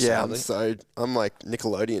younger than us. Yeah, sadly. I'm like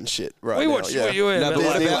Nickelodeon shit right We now. watched. Yeah. No, but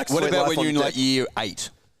Disney, what Sweet about Life when you're in on like Deck. year 8?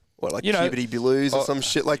 What, like Puberty Puberty Blues or some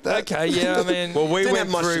shit like that? Okay, yeah, I mean, Well, we Didn't went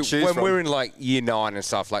have much to through choose when from. we were in like year 9 and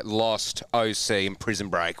stuff, like Lost, OC, and Prison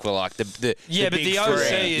Break were like the Yeah, but big the OC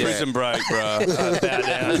three. is- Prison Break, bro. bow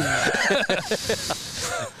down.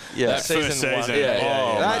 Yeah, That season one.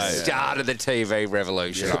 Yeah. That mate. started the TV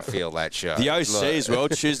revolution. I feel that show. The OC Look. as well,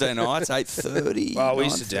 Tuesday nights, 8:30. Oh, we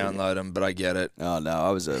used to 9:30. download them, but I get it. Oh, no, I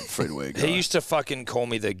was a free-to-wear guy. He used to fucking call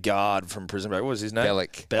me the guard from Prison Break. What was his name?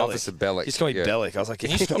 Bellick. Officer Bellick, He used to call me yeah. Bellick. I was like,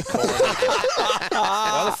 can you stop calling me?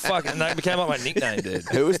 Why the fuck? And that became like my nickname, dude.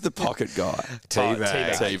 Who was the pocket guy?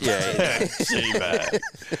 Teabag. Teabag. Yeah. Teabag.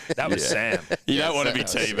 That was Sam. You don't want to be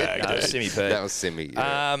teabagged, No, dude. Simmy P. That was Simmy.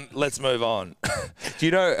 Yeah. Let's move on. Do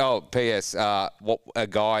you know? Oh, P.S. What a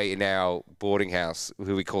guy in our boarding house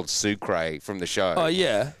who we called Sucre from the show. Oh,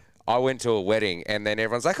 yeah. I went to a wedding and then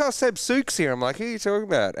everyone's like, "Oh, Seb Sook's here." I'm like, "Who are you talking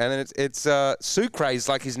about?" And then it's Sucre's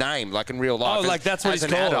like his name, like in real life. Oh, like that's what as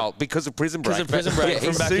he's an called. adult because of Prison Break. Because of Prison Break Yeah, from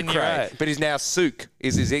he's back in year Sucre, 8. but he's now Sook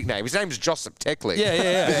is his nickname. His name's Joseph Techley.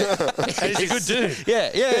 Yeah. And he's a good dude. Yeah,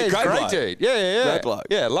 he's great great bloke. dude. Yeah. Great bloke.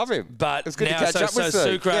 Yeah, love him. But it's good now, to catch up with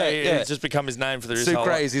Sook. Sucre Yeah. has just become his name for the rest of his whole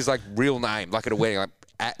Sucre life. is his like real name, like at a wedding,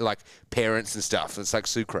 like parents and stuff. It's like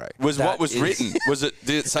Sucre. Was That what was is- written? Was it?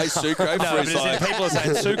 Did it say Sucre? No, but it's in people are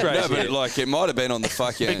saying Sucre. No, but like it might have been on the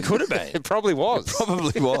fucking. It could have been. It probably was.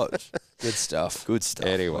 Probably was. Good stuff. Good stuff.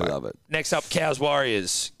 Anyway. I love it. Next up, Cows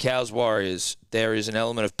Warriors. Cows Warriors. There is an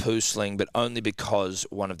element of poo sling, but only because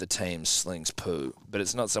one of the teams slings poo. But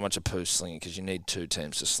it's not so much a poo sling because you need 2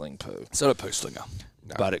 teams to sling poo. It's not a poo slinger.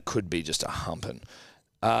 But it could be just a humping.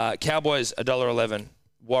 Cowboys $1.11.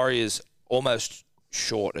 Warriors almost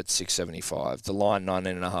short at $6.75. The line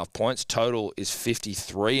 19.5 points. Total is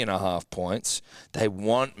 53.5 points. They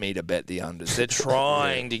want me to bet the unders. They're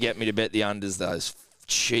trying to get me to bet the unders. Those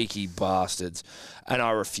cheeky bastards, and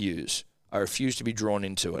I refuse. I refuse to be drawn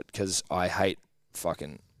into it because I hate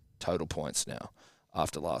fucking total points now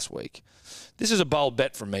after last week. This is a bold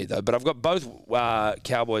bet from me though, but I've got both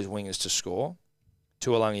Cowboys wingers to score.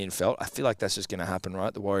 Tuolungi and Felt. I feel like that's just going to happen,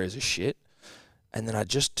 right? The Warriors are shit. And then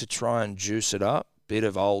to try and juice it up, bit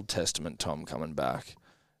of Old Testament Tom coming back.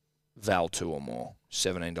 Val 2 or more,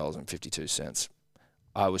 $17.52.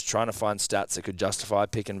 I was trying to find stats that could justify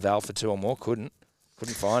picking Val for 2 or more. Couldn't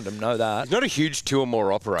find them. Know that. He's not a huge 2 or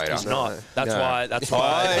more operator. He's not. That's No. why. That's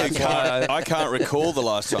why. I can't recall the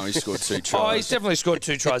last time he scored 2 Oh, tries. he's definitely scored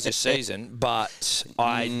 2 tries this season, but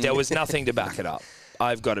there was nothing to back it up.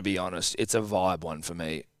 I've got to be honest. It's a vibe one for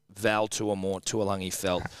me. Val 2 or more, Tuolungi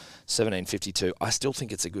Felt, 17.52. I still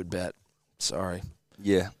think it's a good bet. Sorry.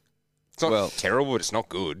 Yeah. It's not Well- terrible, but it's not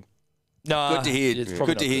good. No. Good to hear. it's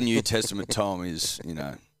probably Good to not hear. New Testament Tom is,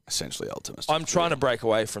 essentially Ultimate. I'm trying to break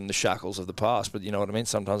away from the shackles of the past, but you know what I mean?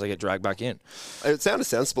 Sometimes I get dragged back in. It sounded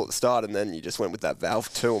sensible at the start, and then you just went with that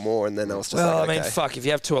Valve 2 or more, and then I was just Well, like, I mean, okay. fuck, if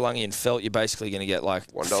you have Tuolungi and Felt, you're basically going to get like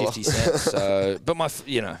 $1. 50 cents. So, but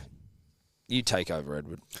you take over,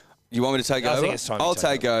 Edward. You want me to take I over? think it's time you I'll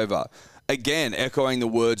take take over. Again, echoing the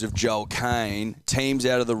words of Joel Kane, teams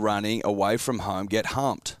out of the running, away from home, get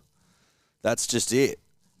humped. That's just it.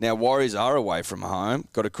 Now, Warriors are away from home,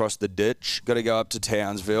 got to cross the ditch, got to go up to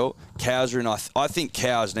Townsville. Cows are in. I think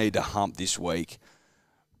Cows need to hump this week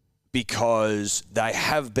because they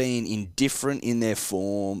have been indifferent in their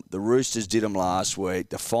form. The Roosters did them last week.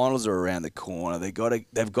 The finals are around the corner. They've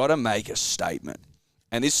got to make a statement.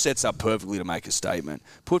 And this sets up perfectly to make a statement.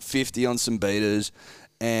 Put 50 on some beaters,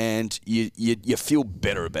 and you feel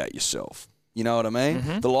better about yourself. You know what I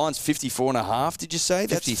mean? The line's 54.5, did you say?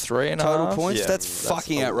 That's 53.5. total points? Yeah, that's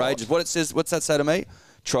fucking a outrageous. lot. What's that say to me?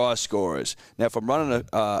 Try scorers. Now, if I'm running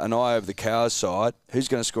an eye over the Cows side, who's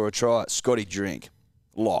going to score a try? Scotty Drink.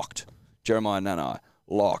 Locked. Jeremiah Nanai.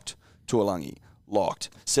 Locked. Tuolangi. Locked.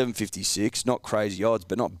 756. Not crazy odds,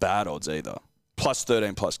 but not bad odds either. Plus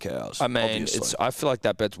 13 plus Cows. I mean, obviously. I feel like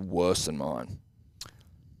that bet's worse than mine.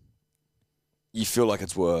 You feel like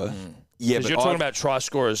it's worth. Yeah, Because but you're talking about try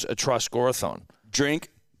scorers, a try scoreathon.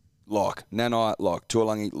 Drink, lock. Nanai, lock.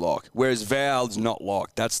 Tuolangi, lock. Whereas Val's not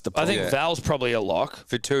locked. That's the I problem. think Val's probably a lock.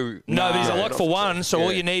 For 2. No, but he's a lock for one, so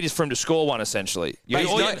all Yeah. you need is for him to score one, essentially. But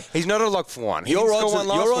he's not a lock for 1. He Your didn't odds, score are, one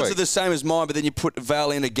last your odds week. are the same as mine, but then you put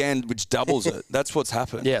Val in again, which doubles it. That's what's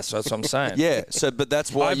happened. Yeah, so that's what I'm saying. Yeah, so but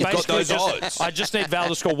that's why I you've got basically those just, odds. I just need Val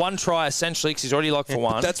to score one try, essentially, because he's already locked for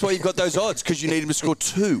one. That's why you've got those odds, because you need him to score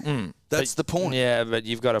 2. That's the point. Yeah, but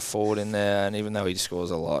you've got a forward in there, and even though he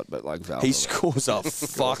scores a lot, but like Val. He scores a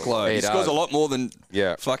fuckload. He He scores does. a lot more than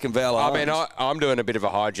fucking Val I mean, Owens. I'm doing a bit of a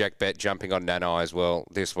hijack bet jumping on Nanai as well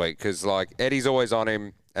this week because, like, Eddie's always on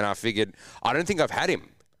him, and I figured I don't think I've had him.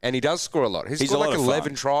 And he does score a lot. He's a scored lot like of 11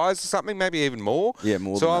 fun. tries or something, maybe even more. Yeah,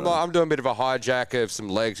 more so than that. I'm doing a bit of a hijack of some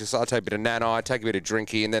legs. Just I'll take a bit of Nanai, take a bit of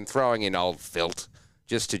Drinky, and then throwing in old Filt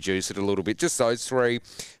just to juice it a little bit. Just those 3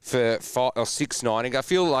 for 5 or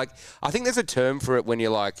 6.90. I think there's a term for it when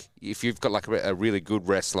you're like, if you've got like a really good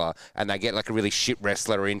wrestler and they get like a really shit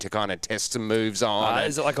wrestler in to kind of test some moves on.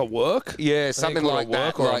 Is it like a work? Yeah, something call it like a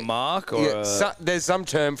work that. or a like, mark or yeah, there's some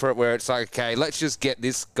term for it where it's like, okay, let's just get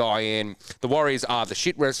this guy in. The Warriors are the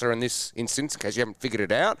shit wrestler in this instance, in case you haven't figured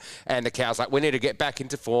it out. And the Cows like, we need to get back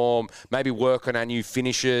into form, maybe work on our new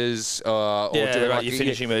finishes. Or Yeah, do right, your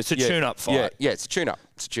finishing moves. It's a tune-up fight. Yeah, it's a tune-up.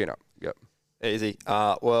 It's a tune-up. Yep. Easy.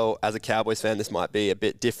 Well, as a Cowboys fan, this might be a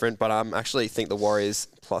bit different, but I actually think the Warriors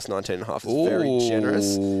plus 19.5 is very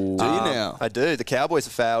generous. Do you now? I do. The Cowboys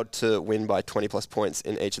have failed to win by 20-plus points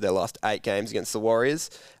in each of their last 8 games against the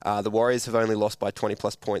Warriors. The Warriors have only lost by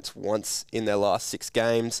 20-plus points once in their last 6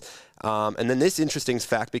 games. And then this interesting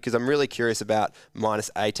fact, because I'm really curious about minus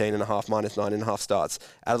 18.5, minus 9.5 starts.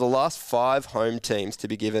 Out of the last 5 home teams to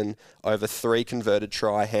be given over 3 converted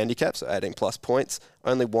try handicaps, so 18-plus points,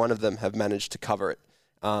 only one of them have managed to cover it.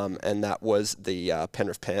 And that was the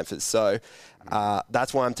Penrith Panthers. So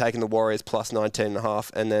that's why I'm taking the Warriors plus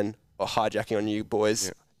 19.5 and then hijacking on you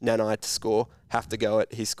boys. Nanai to score, have to go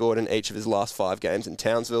it. He scored in each of his last 5 games in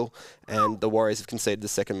Townsville, and the Warriors have conceded the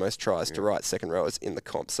second most tries to right second rowers in the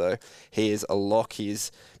comp. So he is a lock.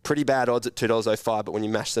 He's pretty bad odds at $2.05, but when you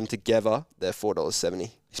mash them together, they're $4.70.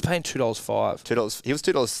 He's paying $2.05. $2. He was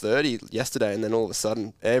 $2.30 yesterday, and then all of a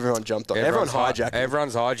sudden, everyone jumped on. Everyone hijacked.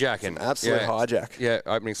 Everyone's hijacking. Absolute hijack. Yeah,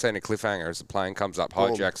 opening scene of cliffhanger as the plane comes up,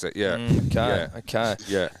 hijacks it. Yeah. Okay.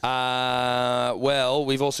 Yeah. Well,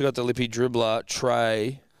 we've also got the Lippy dribbler,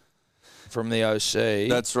 Trey, from the OC.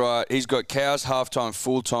 That's right. He's got Cows halftime,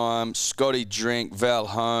 full-time, Scotty Drink, Val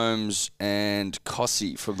Holmes, and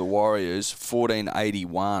Cossie from the Warriors,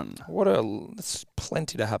 14.81. There's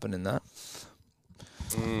plenty to happen in that.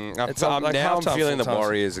 I'm like halftime, feeling the full-time.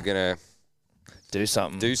 Warriors are going to Do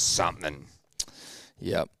something. do something.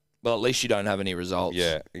 Yep. Well, at least you don't have any results.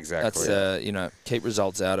 Yeah, exactly. That's, keep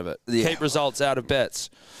results out of it. Yeah. Keep results out of bets.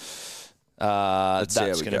 see how That's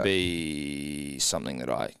we going to go. be something that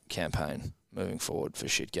I campaign moving forward for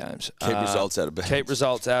shit games. Keep results out of bets. Keep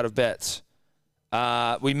results out of bets.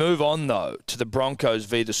 We move on, though, to the Broncos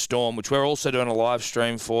v. the Storm, which we're also doing a live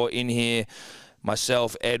stream for in here.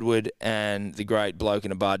 Myself, Edward, and the great bloke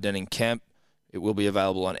in a bar, Denning Kemp. It will be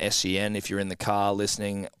available on SEN if you're in the car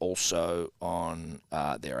listening, also on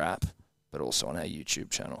their app, but also on our YouTube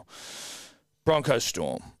channel. Broncos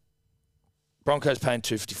Storm. Broncos paying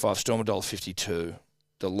 $2.55, Storm $1.52.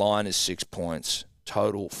 The line is 6 points.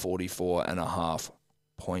 Total 44.5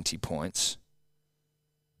 pointy points.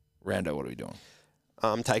 Rando, what are we doing?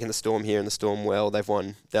 I'm taking the Storm here, and the Storm well. They've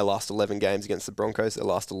won their last 11 games against the Broncos. Their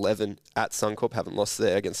last 11 at Suncorp. Haven't lost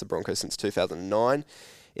there against the Broncos since 2009.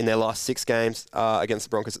 In their last 6 games against the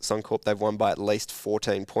Broncos at Suncorp, they've won by at least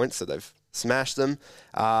 14 points, so they've smashed them.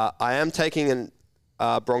 I am taking an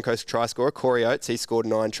Broncos try scorer, Corey Oates. He scored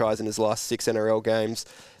 9 tries in his last 6 NRL games.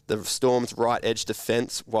 The Storm's right edge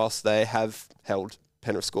defence, whilst they have held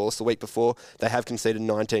Penrith scoreless the week before, they have conceded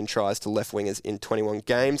 19 tries to left wingers in 21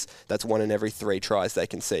 games. That's 1 in every 3 tries they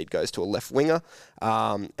concede goes to a left winger.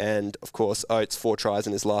 And of course, Oates 4 tries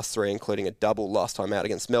in his last 3, including a double last time out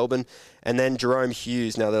against Melbourne. And then Jerome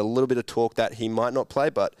Hughes. Now, there's a little bit of talk that he might not play,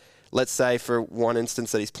 but let's say for one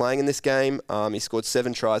instance that he's playing in this game, he scored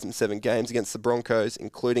 7 tries in 7 games against the Broncos,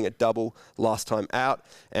 including a double last time out.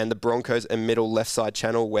 And the Broncos are middle left side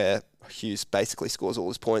channel where Hughes basically scores all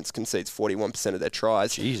his points, concedes 41% of their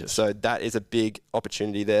tries. Jesus. So that is a big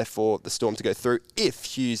opportunity there for the Storm to go through. If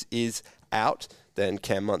Hughes is out, then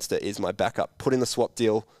Cam Munster is my backup. Put in the swap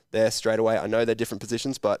deal there straight away. I know they're different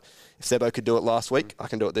positions, but if Sebo could do it last week, I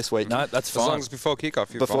can do it this week. No, that's As fine. long as before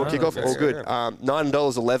kickoff. Before kickoff, all good. Yeah.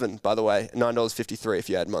 $9.11, by the way. $9.53 if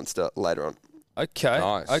you add Munster later on. Okay.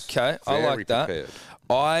 Nice. Okay. I Very like that. prepared.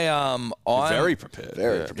 I Very prepared.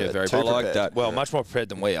 Very prepared. very Too I like prepared. that. well, much more prepared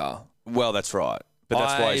than we are. Well, that's right. But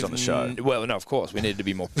that's why he's on the show. Well, no, of course. We need to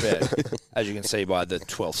be more prepared, as you can see by the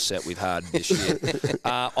 12th set we've had this year.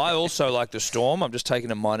 I also like the Storm. I'm just taking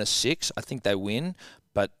a -6. I think they win,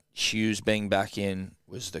 but Hughes being back in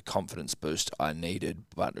was the confidence boost I needed.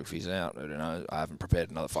 But if he's out, I don't know. I haven't prepared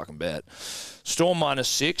another fucking bet. Storm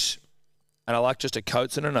 -6, and I like just a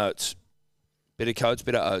Coates and an Oates. Bit of Coates,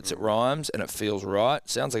 bit of Oates. It rhymes and it feels right.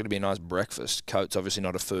 Sounds like it'd be a nice breakfast. Coates, obviously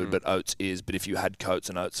not a food, but Oates is. But if you had Coates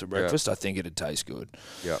and Oates for breakfast, I think it'd taste good.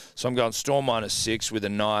 Yeah. So I'm going Storm -6 with a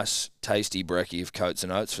nice, tasty brekkie of Coates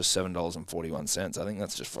and Oates for $7.41. I think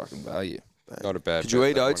that's just fucking value. Not a bad. Could you bet,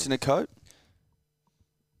 eat that oats one. in a coat?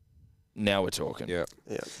 Now we're talking. Yeah.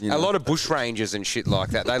 Yeah. You A know? lot of bushrangers and shit like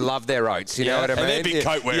that. They love their oats. You know what I mean? And they're big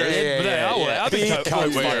coat wearers. But they are. Well, Big big coat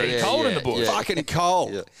coat wearer. fucking cold in the bush. Fucking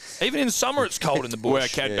cold. Yeah. Even in summer, it's cold in the Where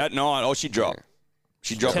bush. at night, she dropped.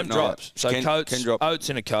 She dropped Temp at night. drops. So Coates, can drop. Oates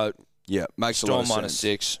in a coat. Yeah, makes a lot Storm of sense.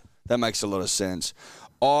 -6. That makes a lot of sense.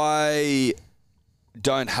 I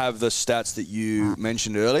don't have the stats that you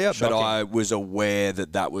mentioned earlier, Shocking. but I was aware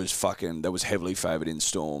that was heavily favoured in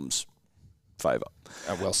Storm's favour.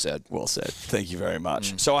 Well said. Well said. Thank you very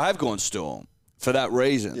much. So I have gone Storm for that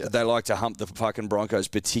reason. That they like to hump the fucking Broncos,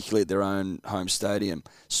 particularly at their own home stadium.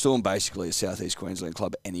 Storm basically a South East Queensland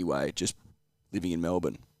club anyway, just living in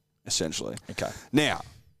Melbourne, essentially. Okay. Now,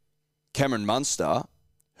 Cameron Munster,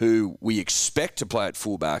 who we expect to play at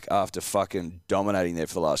fullback after fucking dominating there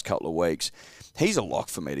for the last couple of weeks, he's a lock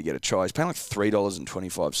for me to get a try. He's paying like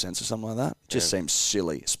 $3.25 or something like that. Just seems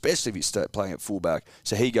silly, especially if you start playing at fullback.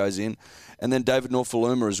 So he goes in. And then David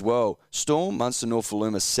Norfoluma as well. Storm, Munster,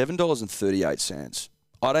 Norfoluma, $7.38.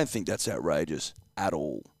 I don't think that's outrageous at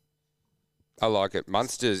all. I like it.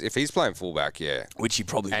 Munster's, if he's playing fullback, yeah. Which he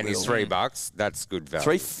probably And will. he's $3, that's good value.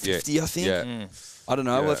 $3.50, I think. Yeah. I don't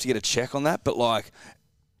know. Yeah. We'll have to get a check on that. But, like,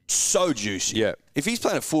 so juicy. Yeah. If he's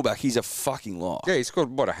playing at fullback, he's a fucking lock. Yeah, he scored,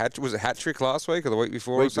 what, was it hat trick last week or the week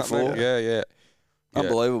before or Week something? before. Yeah.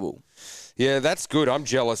 Unbelievable. Yeah, that's good. I'm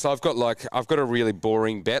jealous. I've got a really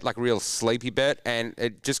boring bet, like a real sleepy bet, and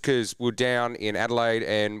just because we're down in Adelaide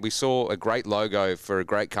and we saw a great logo for a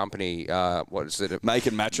great company. What is it?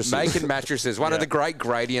 Making mattresses. Making mattresses. One of the great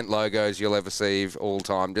gradient logos you'll ever see all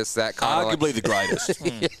time. Just that kind of Arguably the greatest.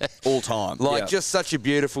 All time. just such a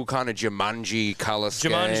beautiful kind of Jumanji colour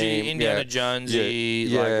scheme. Jumanji, Indiana Jonesy.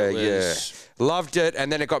 Like it was, Loved it,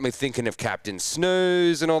 and then it got me thinking of Captain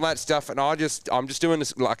Snooze and all that stuff. And I'm just doing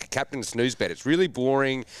this like a Captain Snooze bet. It's really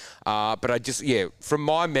boring, but from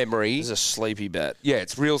my memory, It's a sleepy bet. yeah,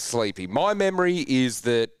 it's real sleepy. My memory is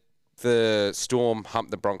that the Storm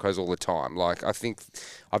hump the Broncos all the time. Like, I think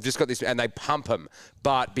I've just got this, and they pump them.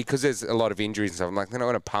 But because there's a lot of injuries and stuff, I'm like, they're not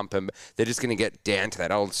going to pump them. They're just going to get down to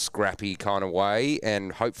that old scrappy kind of way,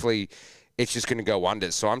 and hopefully it's just going to go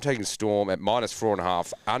wonders. So I'm taking Storm at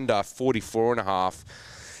 -4.5, under 44.5.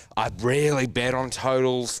 I rarely bet on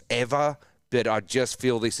totals ever, but I just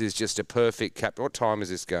feel this is just a perfect cap. What time is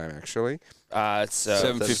this game, actually? It's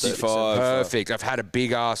 7:55. Perfect. I've had a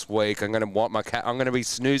big ass week. I'm going to be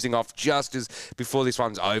snoozing off just as before this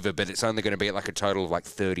one's over, but it's only going to be at like a total of like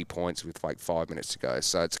 30 points with like 5 minutes to go.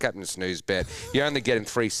 So it's Captain Snooze bet. You're only getting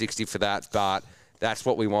 360 for that, but that's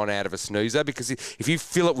what we want out of a snoozer, because if you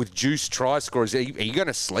fill it with juice try scorers, are you going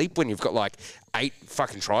to sleep when you've got like 8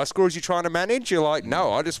 fucking try scorers you're trying to manage? You're like,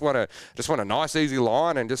 no, I just want a nice easy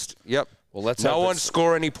line and just Well, let's no hope one it's-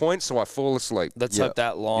 score any points, so I fall asleep. Let's hope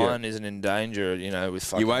that line isn't in danger, with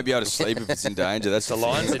fucking... You won't be able to sleep if it's in danger. That's The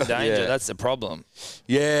line's in danger. Yeah. That's the problem.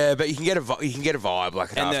 Yeah, but you can get a vibe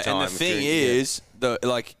like at and halftime. the thing is,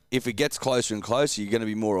 if it gets closer and closer, you're going to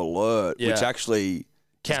be more alert, Yeah. which actually is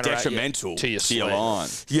Counteract detrimental to your sleep. line.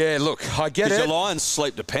 yeah, look, I get Because it. your line's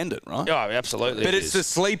sleep dependent, right? Oh, absolutely. But it it's is. the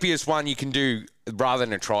sleepiest one you can do rather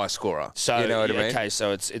than a try scorer. So, you know what I mean? Okay,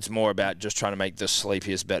 so it's more about just trying to make the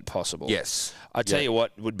sleepiest bet possible. Yes. I tell you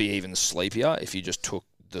what would be even sleepier if you just took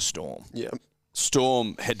the Storm. Yeah.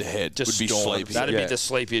 Storm head-to-head would Just be Storm. sleepy. That'd Yeah. be the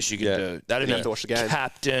sleepiest you could Yeah. do. That'd Didn't be have to watch the game.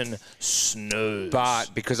 Captain Snooze.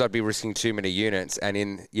 But because I'd be risking too many units, and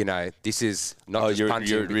this is not just punching.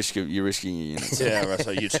 you're risking your units. yeah, right,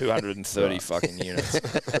 so you're 230 fucking units.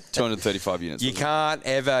 235 units. You can't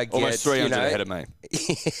ever get Almost 300 ahead of me.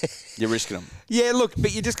 You're risking them. Yeah, look,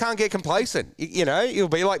 but you just can't get complacent. You'll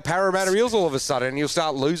be like Parramatta Eels all of a sudden, and you'll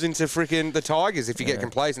start losing to freaking the Tigers if you get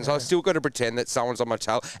complacent. So I've still got to pretend that someone's on my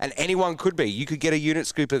tail, and anyone could be. You could get a unit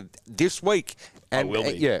scooper this week. And, will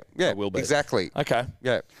be. Yeah, I will be. exactly. Okay.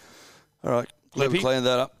 Yeah. All right. Let me Lippy? clean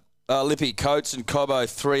that up. Lippy, Coates and Cobbo,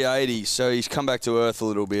 380. So he's come back to earth a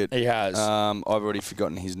little bit. He has. I've already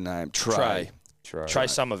forgotten his name. Trey. Trey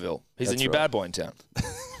Somerville. He's the That's new right. bad boy in town.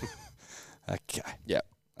 Okay. Yeah.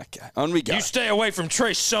 Okay. On we go. You stay away from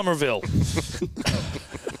Trey Somerville.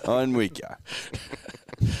 On we go.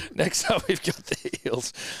 Next up, we've got the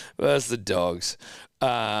Eels versus the Dogs.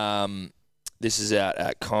 This is out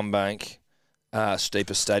at CommBank,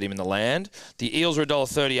 steepest stadium in the land. The Eels are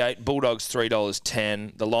 $1.38, Bulldogs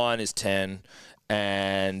 $3.10. The line is 10,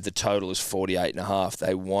 and the total is 48.5.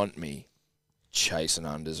 They want me chasing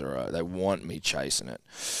under zero. They want me chasing it.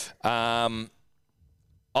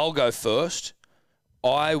 I'll go first.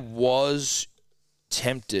 I was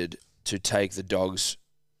tempted to take the Dogs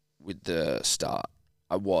with the start.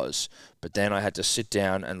 I was. But then I had to sit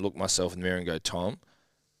down and look myself in the mirror and go, Tom,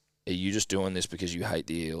 are you just doing this because you hate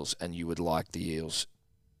the Eels and you would like the Eels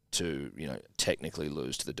to, technically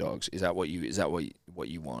lose to the Dogs? Is that what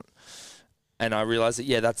you want? And I realized that,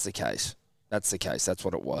 yeah, that's the case. That's the case. That's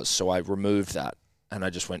what it was. So I removed that and I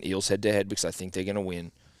just went Eels head-to-head because I think they're going to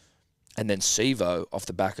win. And then Sivo, off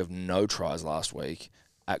the back of no tries last week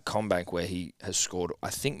at CommBank, where he has scored, I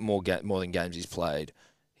think, more than games he's played,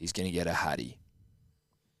 he's going to get a hattie.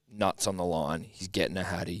 Nuts on the line. He's getting a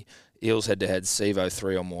hattie. Eels head-to-head, Sivo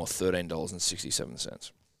 3 or more,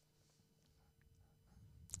 $13.67.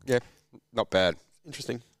 Yeah, not bad.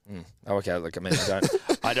 Interesting. Okay, look,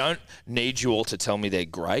 I don't need you all to tell me they're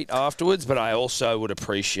great afterwards, but I also would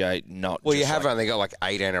appreciate not. Well, you just have only got like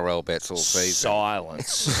 8 NRL bets all season.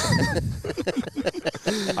 silence.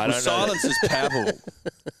 I don't know. Silence is palpable.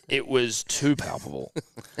 It was too palpable.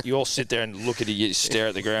 You all sit there and look at you, stare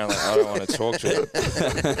at the ground like, I don't want to talk to him.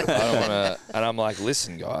 I don't want to. And I'm like,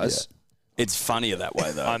 listen, guys, It's funnier that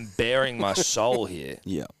way, though. I'm bearing my soul here,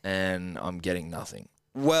 Yeah. and I'm getting nothing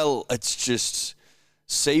Well, it's just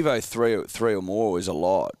Sivo three or more is a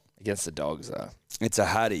lot. against the Dogs, though. It's a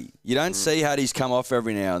hattie. You don't see hatties come off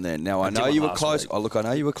every now and then. Now, I know did you one were last close. week. Oh, look, I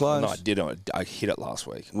know you were close. No, I did. I hit it last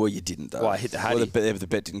week, Well, you didn't, though. Well, I hit the hattie. Well, the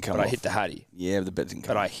bet didn't come but off. I hit the hattie. Yeah, the bet didn't come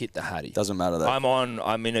But I off. hit the hattie. Doesn't matter, though.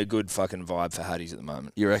 I'm in a good fucking vibe for hatties at the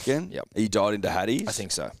moment. You reckon? Yep. Are you dialed into hatties? I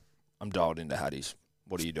think so. I'm dialed into hatties.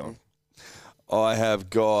 What are you doing? I have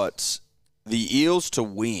got the Eels to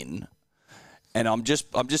win, and I'm just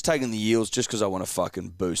taking the Eels just because I want to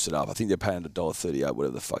fucking boost it up. I think they're paying $1.38,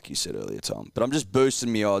 whatever the fuck you said earlier, Tom. But I'm just boosting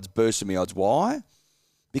me odds. Why?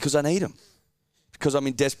 Because I need them. Because I'm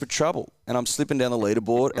in desperate trouble, and I'm slipping down the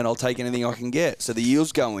leaderboard, and I'll take anything I can get. So the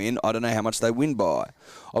Eels go in. I don't know how much they win by.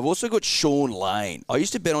 I've also got Sean Lane. I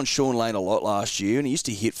used to bet on Sean Lane a lot last year, and he used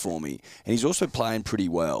to hit for me. And he's also playing pretty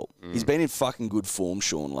well. He's been in fucking good form,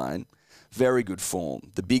 Sean Lane. Very good form.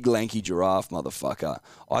 The big lanky giraffe motherfucker.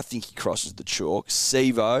 I think he crosses the chalk.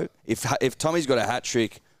 Sivo, if Tommy's got a hat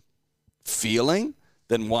trick feeling,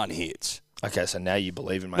 then one hits. Okay, so now you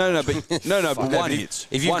believe in my. But one hits.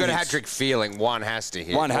 If you've One got a hits. hat trick feeling, one has to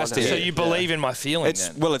hit. One has to So hit. you believe in my feeling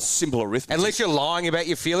then? Well, it's simple arithmetic. Unless you're lying about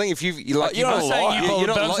your feeling. If you're like, you're not lying. You're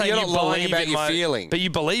but I'm not, saying you're you not lying believe about in your my feeling. But you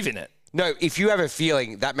believe in it. No, if you have a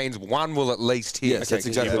feeling, that means one will at least hit. Yes, that's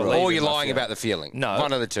exactly you right. believe Or in you're my lying feeling. about the feeling. No.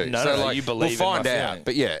 One of the two. No, so no, like, you believe we'll in my find out. feeling.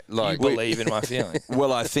 But yeah, like You believe in my feeling.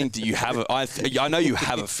 Well, I think that you have a. I know you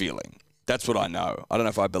have a feeling. That's what I know. I don't know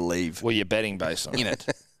if I believe Well, you're betting based on in it.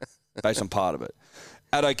 it, based on part of it.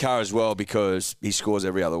 Addo Carr as well because he scores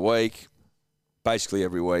every other week, basically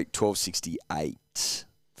every week. 12.68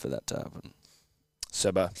 for that to happen.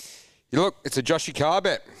 Seba. Look, it's a Joshy Carr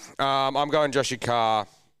bet. I'm going Joshy Carr,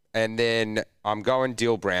 and then I'm going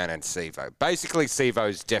Dill Brown and Sivo. Basically,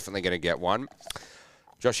 Sivo's definitely going to get one.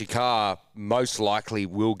 Joshy Carr most likely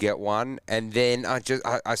will get one. And then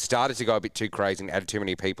I started to go a bit too crazy and add too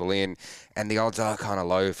many people in, and the odds are kind of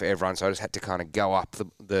low for everyone, so I just had to kind of go up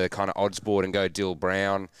the kind of odds board and go Dill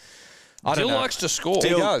Brown. I don't Dill know. likes to score. He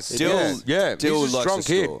does. Yeah. Dill He's a likes strong to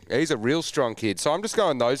kid. score. He's a real strong kid. So I'm just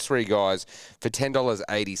going those three guys for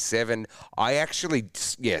 $10.87. I actually,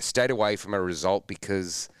 stayed away from a result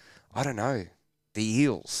because, I don't know, the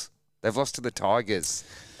Eels. They've lost to the Tigers.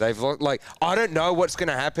 They've lost, like, I don't know what's going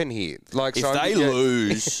to happen here. Like, If so they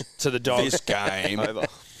lose To the Dogs. this game,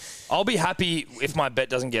 I'll be happy if my bet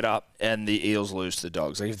doesn't get up and the Eels lose to the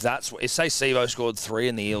Dogs. Like if say Sevo scored 3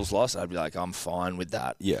 and the Eels lost, I'd be like, I'm fine with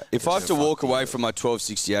that. yeah. If I have to walk away from my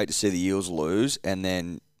 12.68 to see the Eels lose and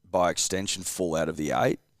then by extension fall out of the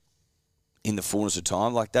 8 in the fullness of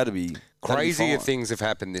time, like that'd be crazier fine. things have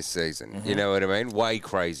happened this season. You know what I mean? Way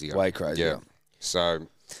crazier. Way crazier. Yeah. So,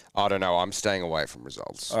 I don't know. I'm staying away from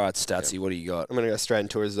results. All right, Statsy, what do you got? I'm going to go straight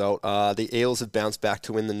into a result. The Eels have bounced back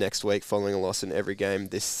to win the next week following a loss in every game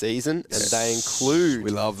this season, and they include... We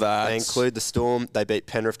love that. They include the Storm. They beat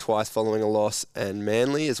Penrith twice following a loss, and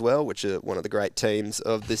Manly as well, which are one of the great teams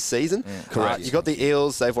of this season. Correct. You got the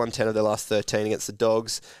Eels. They've won 10 of their last 13 against the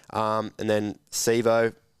Dogs. And then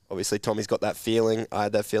Sevo, obviously Tommy's got that feeling. I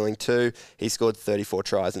had that feeling too. He scored 34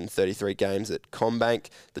 tries in 33 games at CommBank.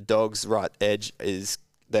 The Dogs' right edge is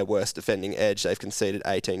their worst defending edge. They've conceded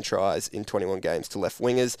 18 tries in 21 games to left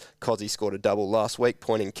wingers. Cozzy scored a double last week,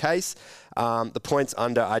 point in case. The points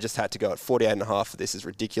under, I just had to go at 48.5. This is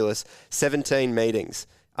ridiculous. 17 meetings.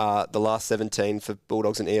 The last 17 for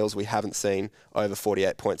Bulldogs and Eels, we haven't seen over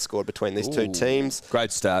 48 points scored between these two teams.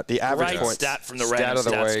 Great stat. The average Great points. stat from the Stat random of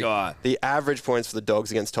the stats week. guy. The average points for the Dogs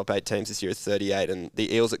against top 8 teams this year is 38, and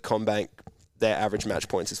the Eels at CommBank, their average match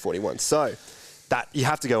points is 41. So that you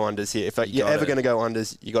have to go unders here. If you're ever going to go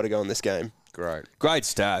unders, you got to go in this game. Great. Great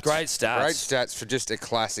stats. Great stats. Great stats for just a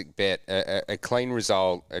classic bet, a clean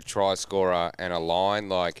result, a try scorer, and a line.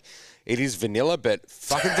 Like, it is vanilla, but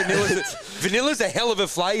fucking vanilla's a hell of a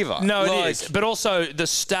flavour. No, like, it is. But also, the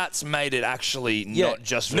stats made it actually not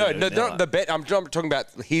just no, vanilla. not the bet. I'm talking about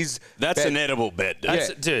his. That's bet. an edible bet, dude.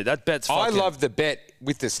 That's, dude, that bet's I fucking... love the bet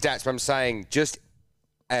with the stats, but I'm saying just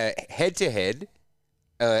head to head.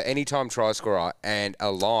 Anytime try scorer and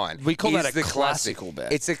a line. We call is that a the classic. classical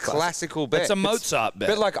bet. It's a classical bet. It's a Mozart bet.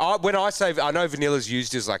 But like when I say, I know vanilla's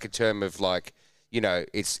used as like a term of like, you know,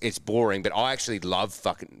 it's boring, but I actually love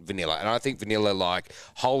fucking vanilla. And I think vanilla like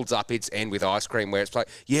holds up its end with ice cream where it's like,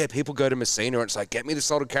 yeah, people go to Messina and it's like, get me the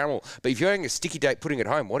salted caramel. But if you're having a sticky date pudding at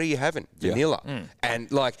home, what are you having? Vanilla.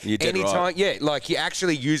 And like You're dead anytime, right. yeah, like you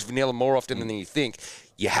actually use vanilla more often than you think.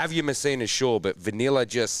 You have your Messina, sure, but vanilla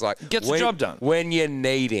just like... Gets the job done. When you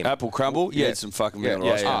need him. Apple crumble. You Yeah. need some fucking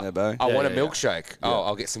vanilla ice cream there, bro. I want a yeah. milkshake. Oh,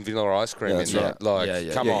 I'll get some vanilla ice cream that's in there. right. Like,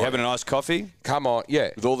 Yeah. come Yeah, on. you having an iced coffee Come on.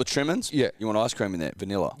 Yeah. with all the trimmings? Yeah. You want ice cream in there?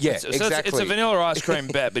 Vanilla. Yeah, So exactly. it's a vanilla ice cream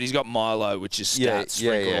bet, but he's got Milo, which is stats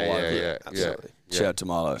sprinkled all over it. Absolutely. Shout out to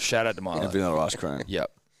Milo. Shout out to Milo. And vanilla ice cream.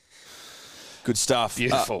 Yep. Good stuff.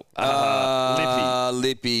 Beautiful.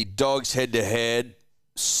 Lippy. Dogs head to head.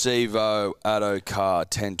 Sevo, Addo-Carr,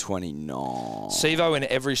 10.29. Sevo in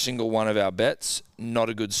every single one of our bets. Not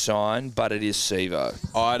a good sign, but it is Sevo.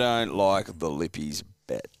 I don't like the Lippies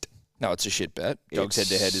bet. No, it's a shit bet. Dogs head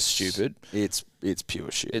to head is stupid. It's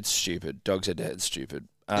pure shit. It's stupid. Dogs head to head is stupid.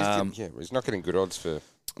 Yeah, he's not getting good odds for...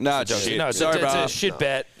 No, it's shit. No, it's Sorry, a bruh. shit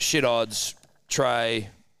bet, shit odds. Trey,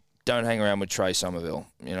 don't hang around with Trey Somerville.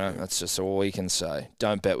 You know, that's just all we can say.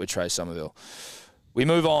 Don't bet with Trey Somerville. We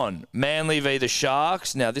move on. Manly v the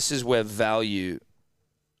Sharks. Now, this is where value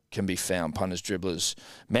can be found, punters, dribblers.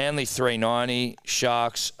 Manly $3.90,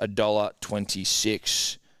 Sharks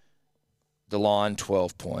 $1.26. The line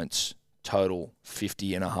 12 points, total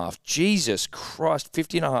 50.5. Jesus Christ,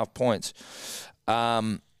 50.5 points.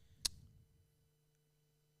 I'll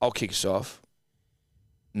kick us off.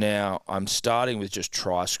 Now, I'm starting with just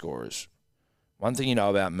try scorers. One thing you know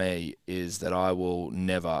about me is that I will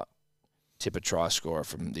never tip a try scorer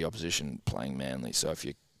from the opposition playing Manly. So if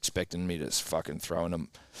you're expecting me to fucking throw in a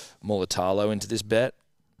Mulatalo into this bet,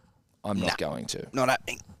 I'm not going to. Not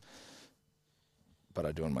happening. But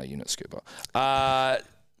I do on my unit scooper. I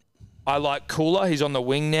like Cooler. He's on the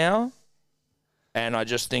wing now. And I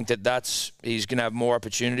just think that he's going to have more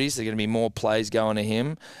opportunities. There are going to be more plays going to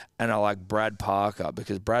him. And I like Brad Parker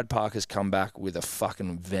because Brad Parker's come back with a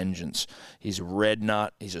fucking vengeance. He's red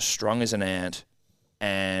nut. He's as strong as an ant.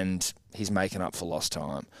 And he's making up for lost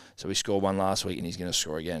time. So he scored one last week and he's going to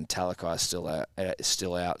score again. Talakai is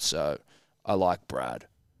still out. So I like Brad.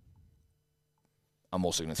 I'm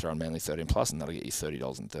also going to throw in Manly 13 plus, and that'll get you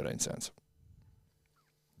 $30.13.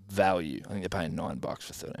 Value. I think they're paying $9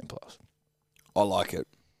 for 13 plus. I like it.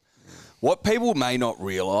 What people may not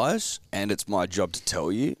realise, and it's my job to tell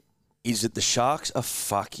you, is that the Sharks are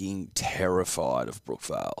fucking terrified of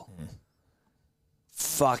Brookvale.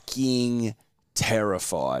 Fucking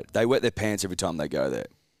terrified. They wet their pants every time they go there.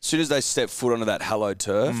 As soon as they step foot onto that hallowed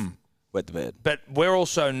turf, Wet the bed. But we're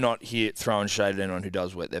also not here throwing shade at anyone who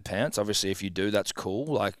does wet their pants. Obviously, if you do, that's cool.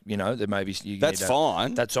 Like, there may be... That's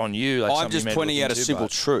fine. That's on you. Like I'm just pointing out a simple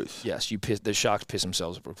truth. Yes, the Sharks piss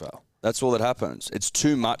themselves at Brookvale. That's all that happens. It's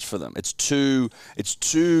too much for them. It's too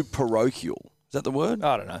parochial. Is that the word?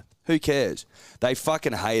 I don't know. Who cares? They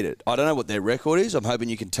fucking hate it. I don't know what their record is. I'm hoping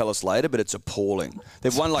you can tell us later, but it's appalling.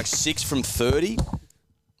 They've won like 6 from 30,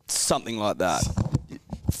 something like that.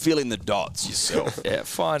 Fill in the dots yourself. Yeah,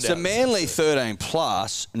 find out. So Manly 13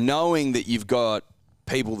 plus, knowing that you've got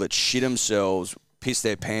people that shit themselves, piss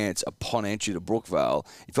their pants upon entry to Brookvale.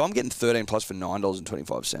 If I'm getting 13 plus for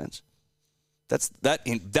 $9.25,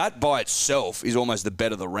 that by itself is almost the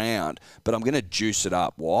bet of the round. But I'm going to juice it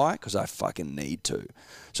up. Why? Because I fucking need to.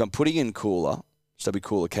 So I'm putting in Cooler, Stubby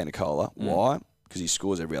Cooler, Kanakola. Why? Because he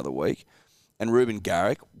scores every other week. And Ruben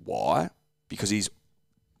Garrick. Why? Because he's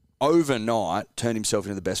overnight turned himself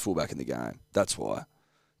into the best fullback in the game. That's why.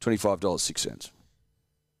 $25.06.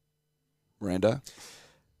 Rando?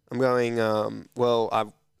 I'm going,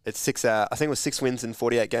 it's 6 I think it was 6 wins in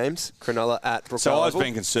 48 games. Cronulla at Brookvale. So I was Oval.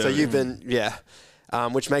 being conservative. So you've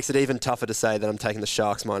been, which makes it even tougher to say that I'm taking the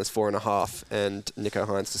Sharks -4.5 and Nicho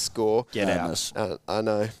Hynes to score. Get out. I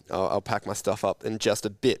know. I'll pack my stuff up in just a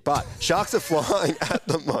bit. But Sharks are flying at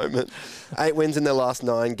the moment. 8 wins in their last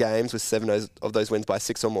 9 games with 7 of those wins by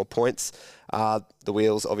 6 or more points. The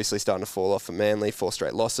wheels obviously starting to fall off for Manly, 4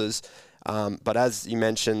 straight losses. But as you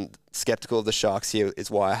mentioned, sceptical of the Sharks here is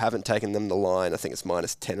why I haven't taken them the line. I think it's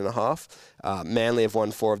 -10.5. Manly have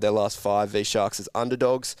won 4 of their last 5 v Sharks as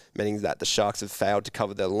underdogs, meaning that the Sharks have failed to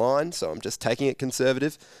cover their line. So I'm just taking it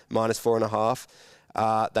conservative, -4.5.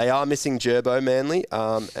 They are missing Gerbo, Manly,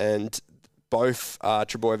 and both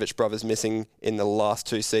Trebojevic brothers missing in the last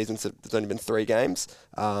 2 seasons. There's only been 3 games.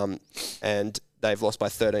 And they've lost by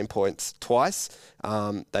 13 points twice.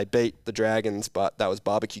 They beat the Dragons, but that was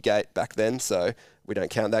Barbecue Gate back then, so we don't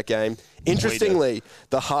count that game. Interestingly,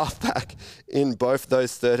 the halfback in both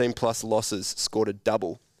those 13-plus losses scored a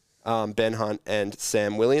double, Ben Hunt and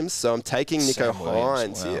Sam Williams. So I'm taking Nicho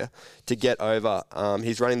Hynes here to get over.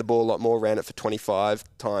 He's running the ball a lot more, ran it for 25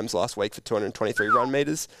 times last week for 223 run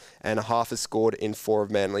meters, and a half has scored in 4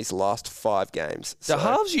 of Manly's last 5 games. The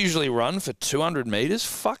halves usually run for 200 metres?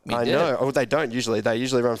 Fuck me I dead. know. Oh, they don't usually. They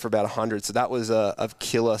usually run for about 100. So that was a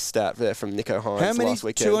killer stat there from Nicho Hynes How many? last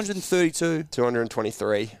weekend. 232?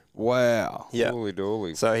 223. Wow. Yeah.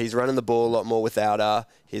 Dooly. So he's running the ball a lot more without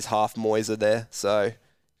his half Moiser there. So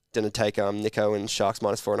going to take Nicho and Sharks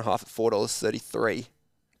 -4.5 at $4.33.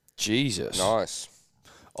 Jesus. Nice.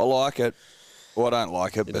 I like it. Well, I don't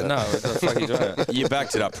like it, but No, what the fuck are you doing? you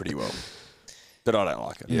backed it up pretty well. But I don't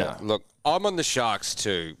like it. Yeah. Look, I'm on the Sharks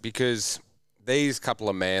too because these couple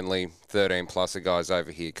of Manly 13-pluser guys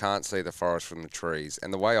over here can't see the forest from the trees.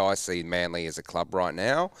 And the way I see Manly as a club right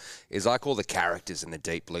now is like all the characters in the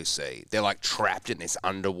deep blue sea. They're like trapped in this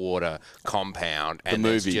underwater compound. And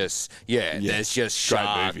there's movie. just, there's just Great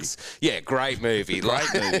sharks. movie. Yeah, great movie.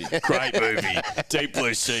 Great movie. Deep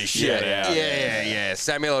Blue Sea. Shout out. Yeah.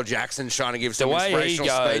 Samuel L. Jackson's trying to give some way he inspirational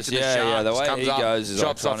goes, speech to the Sharks. the way comes he up, goes is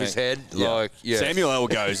chops off iconic. his head. Yeah. Samuel L.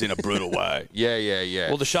 goes in a brutal way. Yeah.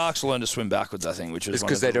 Well, the Sharks learn to swim backwards, I think, which is It's one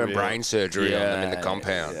because of they're the doing real- brain surgery on them in the Yeah,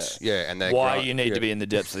 compound. Yeah, and they Why you need to be in the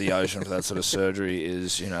depths of the ocean for that sort of surgery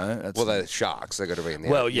is, that's, Well, they're sharks. They've got to be in there.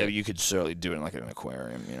 well, yeah, you could certainly do it in like an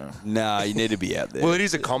aquarium, Nah, you need to be out there. Well, it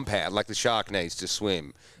is a compound. Like the shark needs to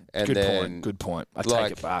swim. And Good then, point. Good point. I like,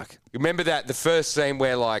 take it back. Remember that the first scene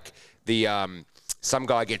where like the some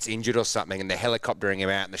guy gets injured or something, and they're helicoptering him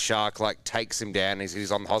out, and the shark like takes him down.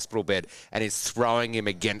 He's on the hospital bed, and is throwing him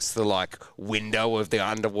against the like window of the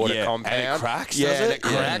underwater compound. And it cracks, Yeah, does and it? it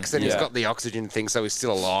cracks, and Yeah. he's got the oxygen thing, so he's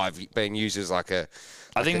still alive, being used as like a.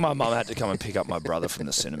 I think my mum had to come and pick up my brother from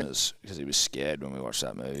the cinemas because he was scared when we watched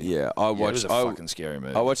that movie. Yeah, it was a fucking scary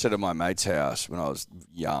movie. I watched it at my mate's house when I was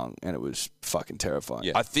young, and it was fucking terrifying.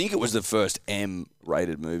 Yeah. I think it was the first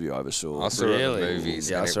M-rated movie I ever saw. I saw it in Really? the movies,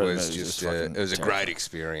 Yeah, I and saw it it in was the movies. just It was fucking it was a terrifying. great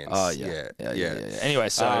experience. Oh, yeah. Anyway,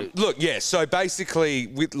 so So basically,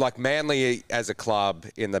 with like Manly as a club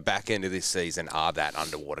in the back end of this season are that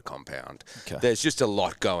underwater compound. Okay. There's just a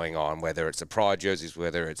lot going on, whether it's the pride jerseys,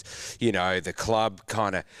 whether it's the club kind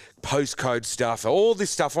of postcode stuff, all this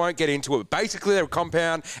stuff. I won't get into it. But basically, they're a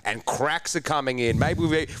compound, and cracks are coming in. Maybe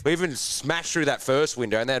we even smashed through that first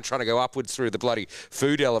window, and then trying to go upwards through the bloody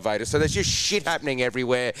food elevator. So there's just shit happening spawning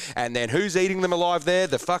everywhere. And then who's eating them alive there?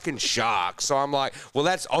 The fucking sharks. So I'm like, well,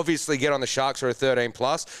 that's obviously get on the sharks or a 13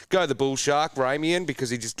 plus. Go the bull shark, Ramian, because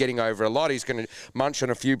he's just getting over a lot. He's going to munch on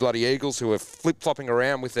a few bloody eagles who are flip-flopping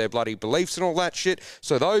around with their bloody beliefs and all that shit.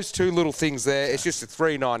 So those two little things there, it's just a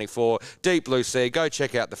 $3.94. Deep Blue Sea. Go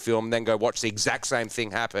check out the film, then go watch the exact same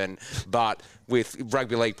thing happen, but with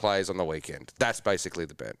rugby league players on the weekend. That's basically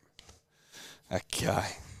the bet. Okay.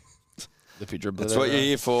 Lippy dribbler. That's what you're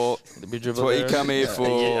here for. That's what you come here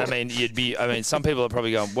for. Yeah, I mean, some people are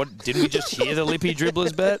probably going, "What? Didn't we just hear the Lippy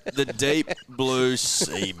dribblers bet?" The Deep Blue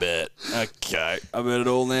Sea bet. Okay, I've heard it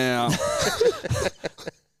all now.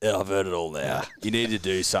 Yeah, I've heard it all now. You need to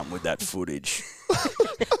do something with that footage.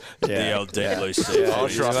 The old Deep Blue Sea. I'll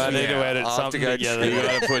try. I need to edit something together. You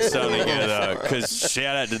got to put something together. Because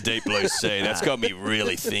shout out to Deep Blue Sea. That's got me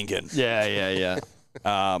really thinking. Yeah.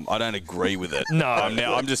 I don't agree with it. No,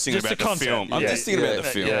 I'm just thinking about the content. film. I'm just thinking about the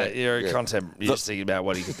film. Yeah, you're a content. You're just thinking about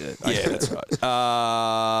what he could do. Yeah, that's right.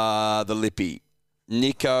 The Lippy.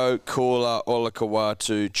 Nico, Koula,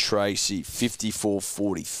 Olakawatu, Tracy,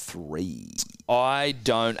 54-43. I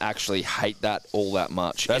don't actually hate that all that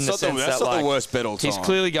much. That's not the worst bet all time. He's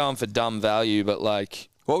clearly going for dumb value, but like...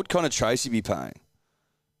 What would Connor Tracy be paying?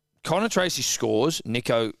 Connor Tracy scores.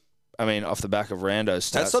 Nico, I mean, off the back of Rando's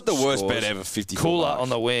stats, that's not the worst scores. bet ever, 54 Koula on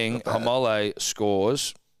the wing. Hamole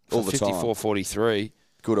scores all the time. 54-43.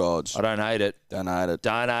 Good odds. I don't hate it. Don't hate it.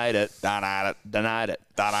 Don't hate it. Don't hate it. Don't hate it.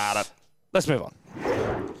 Don't hate it. Let's move on.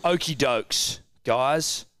 Okie dokes.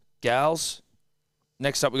 Guys, gals.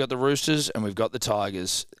 Next up, we got the Roosters and we've got the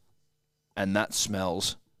Tigers. And that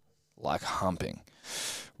smells like humping.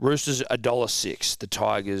 Roosters $1.06. The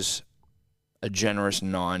Tigers a generous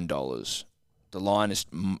 $9. The line is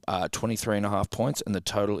 23.5 points and the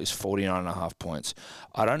total is 49.5 points.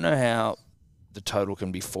 I don't know how the total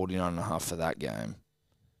can be 49.5 for that game,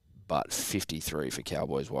 but 53 for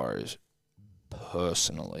Cowboys Warriors,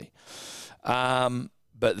 personally.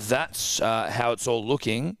 But that's how it's all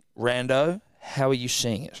looking. Rando, how are you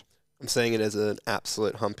seeing it? I'm seeing it as an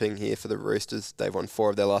absolute humping here for the Roosters. They've won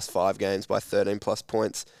 4 of their last 5 games by 13-plus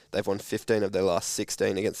points. They've won 15 of their last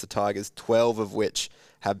 16 against the Tigers, 12 of which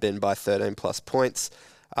have been by 13-plus points.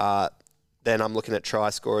 Then I'm looking at try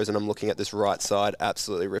scorers, and I'm looking at this right side,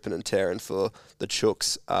 absolutely ripping and tearing for the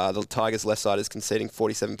Chooks. The Tigers' left side is conceding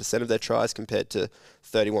 47% of their tries compared to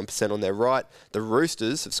 31% on their right. The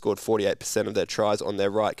Roosters have scored 48% of their tries on their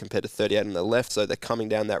right compared to 38% on their left, so they're coming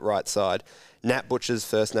down that right side. Nat Butcher's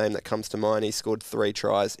first name that comes to mind. He scored 3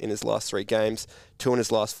 tries in his last 3 games, 2 in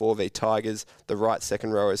his last 4 v Tigers. The right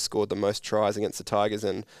second row has scored the most tries against the Tigers,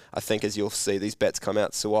 and I think as you'll see these bets come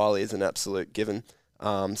out, Suwali is an absolute given.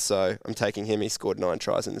 So I'm taking him. He scored 9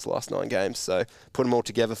 tries in his last 9 games. So put them all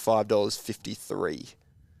together, $5.53.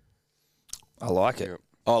 I like it. Yep.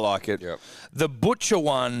 I like it. Yep. The Butcher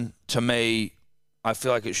one, to me, I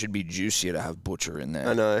feel like it should be juicier to have Butcher in there.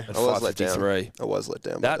 I know. At I was let down. 5.53. I was let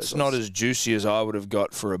down. That's not as juicy as I would have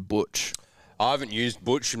got for a Butch. I haven't used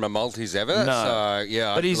Butch in my multis ever. No. So,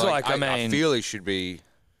 yeah. But he's I I feel he should be.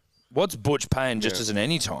 What's Butch paying just as an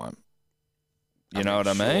anytime? You know what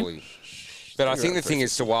I mean? Surely. But I think the thing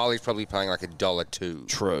is, Sawali's probably paying like $1.02.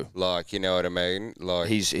 True. Like, you know what I mean? Like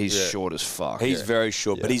He's short as fuck. He's very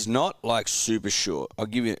short, but he's not like super short. I'll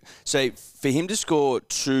give you. Say for him to score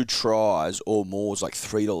 2 tries or more is like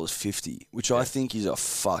 $3.50, which I think is a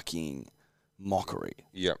fucking mockery.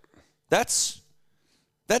 Yep. That's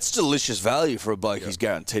delicious value for a bloke who's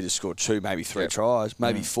guaranteed to score 2, maybe 3 tries,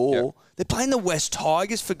 maybe 4. Yep. They're playing the West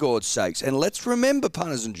Tigers, for God's sakes. And let's remember,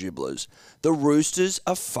 punters and dribblers, the Roosters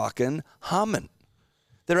are fucking humming.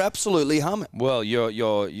 They're absolutely humming. Well,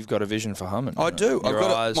 you've got a vision for humming. I do. Your I've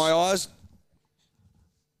got eyes. my eyes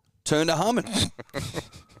turned to humming.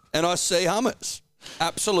 And I see hummers.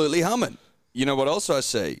 Absolutely humming. You know what else I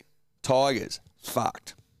see? Tigers.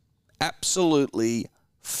 Fucked. Absolutely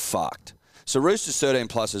fucked. So Roosters 13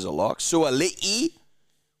 plus is a lock. Suali'i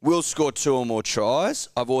will score 2 or more tries.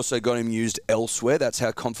 I've also got him used elsewhere. That's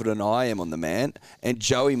how confident I am on the man. And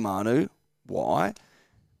Joey Manu, why?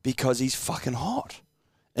 Because he's fucking hot.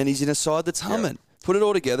 And he's in a side that's humming. Put it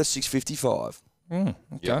all together, $6.55. Okay.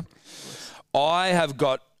 Yep. I have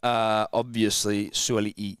got, obviously,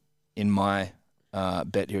 Suali'i in my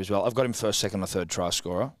bet here as well. I've got him first, second, or third try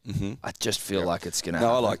scorer. Mm-hmm. I just feel like it's going to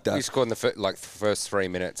happen. No, I like that. He scored in the first 3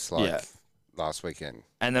 minutes last weekend.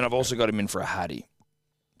 And then I've also got him in for a Hattie.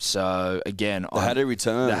 So, again... The Hattie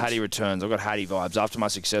returns. The Hattie returns. I've got Hattie vibes. After my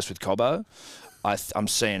success with Cobbo, I'm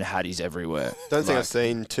seeing Hatties everywhere. Don't think I've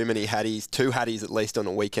seen too many Hatties, 2 Hatties at least on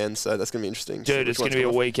a weekend, so that's going to be interesting. Dude, it's going to be a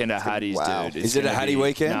weekend of Hatties, wow. dude. Is it a Hattie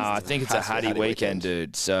weekend? No, I think it's a Hattie weekend,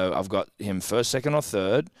 dude. So I've got him first, second, or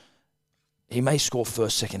third. He may score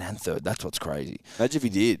first, second, and third. That's what's crazy. Imagine if he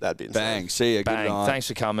did. That'd be insane. Bang. See ya. Bang. Good night. Thanks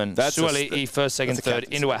for coming. That's a- Suaalii, first, second, that's a third,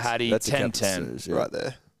 captain's into a snooze. Hattie, That's a 10-10. captain's snooze, yeah. Right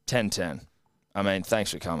there. 10-10. I mean,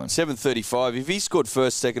 thanks for coming. 7:35. If he scored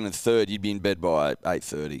first, second, and third, you'd be in bed by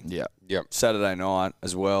 8:30. Yeah. Yep. Saturday night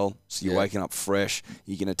as well, so you're Yeah. waking up fresh.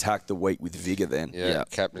 You can attack the week with vigour then. Yeah, Yeah.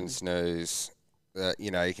 Captain Snooze.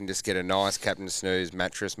 You know, you can just get a nice Captain Snooze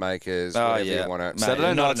mattress makers, Oh, whatever yeah. you want to. Mate,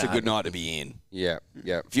 Saturday not night's a an good ad. night to be in. Yeah,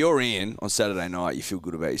 yeah. If you're in on Saturday night, you feel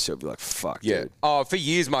good about yourself. You're like, fuck, Yeah. dude. Oh, for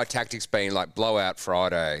years my tactic's been like blowout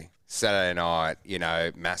Friday, Saturday night, you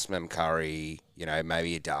know, maximum curry, you know,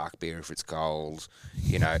 maybe a dark beer if it's cold,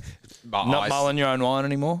 you know. Not mulling your own wine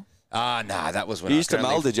anymore? Nah, that was when You I used to could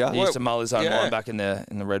mull, only- did you? He used to mull his own Yeah. wine back in the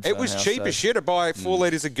Redfern It was house cheap days. as shit to buy 4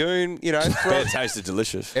 litres of goon, you know. But it tasted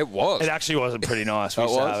delicious. It was. It actually wasn't pretty nice. We Oh,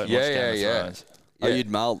 used it to was? have it. Yeah, Watch Game yeah, of yeah. Thrones. Oh,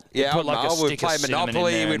 you'd mull. Yeah, put like a we'd stick of play cinnamon in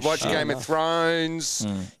Monopoly, there we'd and watch shit. Game of Thrones,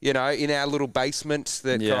 you know, in our little basement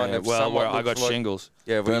that Yeah, kind of well, somewhat where I looks got like, shingles.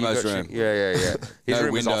 Yeah, well, you Burmo's got room. Yeah, yeah, yeah. His No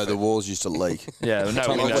room was window, off the it. walls used to leak. Yeah, no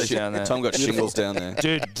Tom windows got, down there. Tom got shingles down there.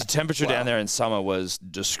 Dude, the temperature down there in summer was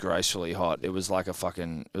disgracefully hot. It was like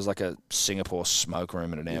a Singapore smoke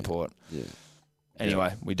room at an airport. Yeah.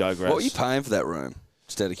 Anyway, we digress. What were you paying for that room?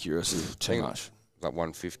 Just out of curiosity. Too much. Like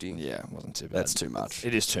 150. Yeah, it wasn't too bad. That's too much.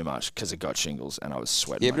 It is too much because it got shingles and I was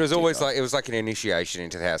sweating. Yeah, my but it was dick always off. like it was like an initiation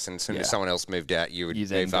into the house, and as soon as Yeah. someone else moved out, you would You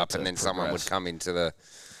then move got up, to and then someone would progress. come into the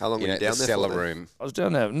How long you were know you down the there cellar for? room. I was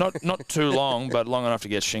down there not too long, but long enough to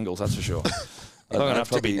get shingles. That's for sure. Long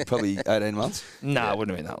enough to be. Probably 18 months. Nah, it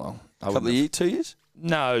wouldn't have been that long. I Couple wouldn't of have- years, 2 years?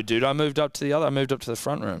 No, dude, I moved up to the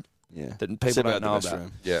front room Yeah. that people Said don't know the about.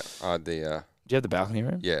 room. Yeah, I had the Do you have the balcony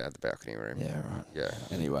room? the balcony room. Yeah, right. Yeah.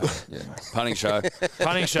 Anyway, yeah. Punting show.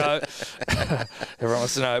 Punting show. Everyone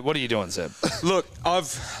wants to know, what are you doing, Seb? Look,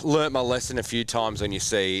 I've learnt my lesson a few times when you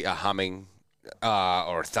see a humming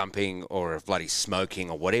or a thumping or a bloody smoking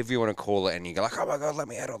or whatever you want to call it, and you go like, oh my God, let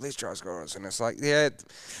me add all these dry scores. And it's like, yeah,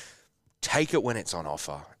 take it when it's on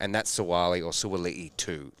offer. And that's Suaalii or Suaalii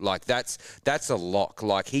too. Like, that's a lock.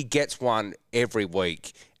 Like, he gets one every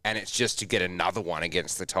week, and it's just to get another one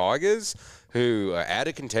against the Tigers, who are out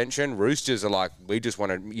of contention. Roosters are like, we just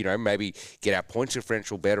want to, you know, maybe get our points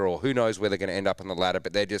differential better, or who knows where they're going to end up on the ladder.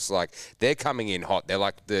 But they're just like, they're coming in hot. They're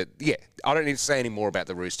like I don't need to say any more about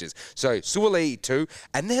the Roosters. So Suaalii 2,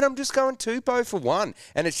 and then I'm just going Tupou for 1.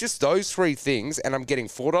 And it's just those 3 things, and I'm getting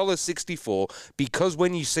 $4.64 because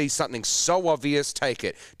when you see something so obvious, take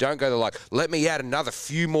it. Don't go to like, let me add another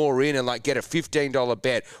few more in and like get a $15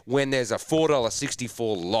 bet when there's a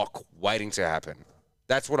 $4.64 lock waiting to happen.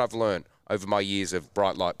 That's what I've learned over my years of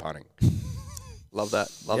bright light punting. Love that.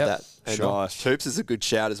 Love Yep. that. And Nice. Toops is a good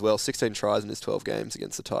shout as well. 16 tries in his 12 games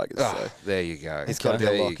against the Tigers. Oh, So there you go. he's got to be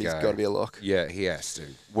There a you lock. He's go. got to be a lock. Yeah, he has to.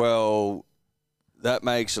 Well, that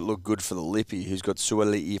makes it look good for the Lippy, who's got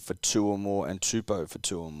Suaalii for 2 or more and Tupou for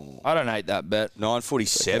 2 or more. I don't hate that bet.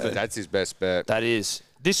 9.47. That's his best bet. That is.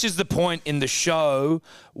 This is the point in the show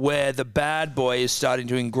where the bad boy is starting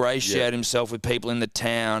to ingratiate himself with people in the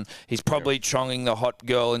town. He's probably chonging the hot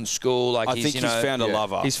girl in school. Like I think he's found a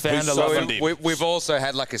lover. He's found Who's a lover. softened him. We've also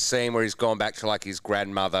had like a scene where he's gone back to like his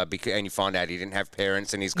grandmother, and you find out he didn't have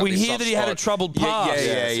parents, and he's got We this hear soft that he had a spot. troubled Yeah, past.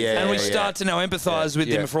 yeah, And we yeah. start to now empathise with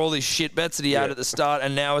Yeah. him for all these shit bets that he had at the start,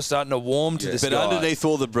 and now we're starting to warm to this But guy. underneath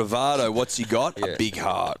all the bravado, what's he got? Yeah. A big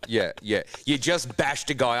heart. Yeah, yeah. You just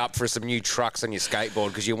bashed a guy up for some new trucks on your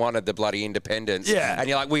skateboard because you wanted the bloody independence. Yeah. And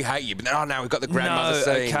you're like, we hate you. But then, oh, no, we've got the grandmother No,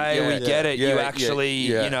 scene. okay, Yeah, we get it. yeah, you yeah, actually,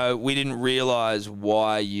 yeah. you know, we didn't realise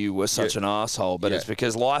why you were such an asshole, but Yeah. it's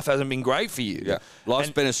because life hasn't been great for you. Yeah. Life's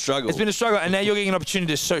And been a struggle. It's been a struggle, and now you're getting an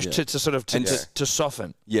opportunity to sort of And to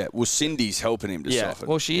soften. Yeah, well, Cindy's helping him to soften.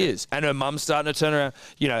 Well, she is, and her mum's starting to turn around.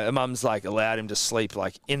 You know, her mum's like allowed him to sleep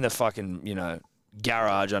like in the fucking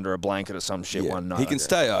garage under a blanket or some shit Yeah. one night. He can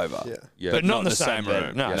stay over. Yeah. Yeah. but not in the same room.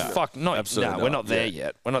 bed. No, Yeah. fuck, not. Absolutely No, we're not. not there Yeah.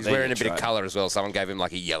 yet. We're not He's there wearing yet, a bit of Trey. colour as well. Someone gave him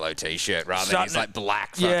like a yellow T-shirt rather than Starting his to- like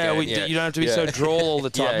black. Yeah, fucking- you don't have to be so droll all the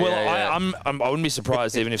time. Yeah, well, yeah, yeah. I wouldn't be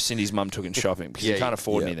surprised even if Cindy's mum took him shopping because he Yeah, can't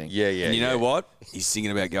afford yeah. anything. Yeah, yeah. And you know yeah. what? He's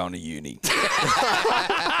thinking about going to uni.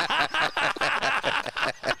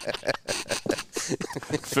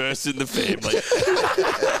 First in the family.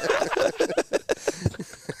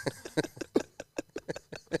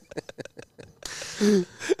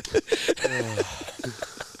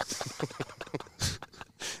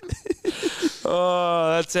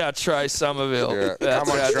 Oh, that's our Trey Somerville. Yeah. That's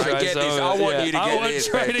Come on, our Trey, get this. I Somerville. want you to I get want this,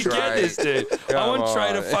 Trey man, to get Trey. this, dude. I Come want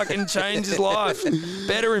Trey to on. fucking change his life,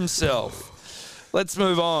 better himself. Let's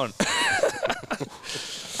move on.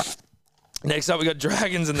 Next up, we got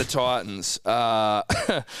Dragons and the Titans. Dragons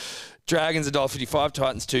 $1.55,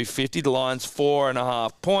 Titans $2.50. The Lions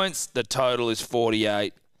 4.5 points. The total is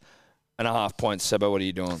 48.5 points. Sebo, what are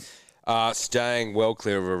you doing? Staying well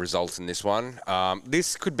clear of a result in this one.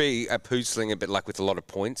 This could be a poo sling a bit like with a lot of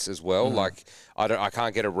points as well. Like I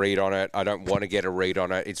can't get a read on it. I don't want to get a read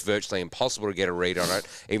on it. It's virtually impossible to get a read on it,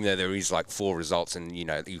 even though there is like 4 results and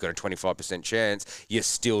you've got a 25% chance. You're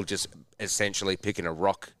still just essentially picking a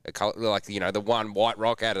rock, like the one white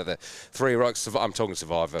rock out of the 3 rocks. I'm talking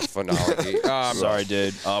Survivor finale. Sorry,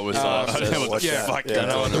 dude. I was I don't know what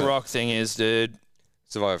the rock thing is, dude.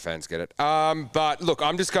 Survivor fans get it. But look,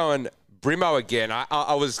 I'm just going Brimo again.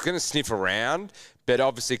 I was going to sniff around, but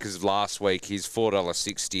obviously because of last week, his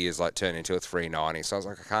 $4.60 is like turned into a $3.90. So I was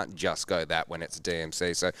like, I can't just go that when it's a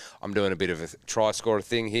DMC. So I'm doing a bit of a try scorer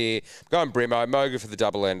thing here. Going Brimo, Moga for the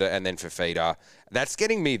double ender, and then for feeder. That's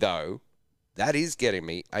getting me though. That is getting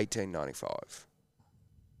me $18.95.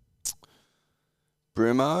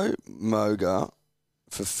 Brimo, Moga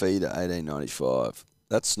for feeder, $18.95.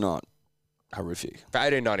 That's not horrific. For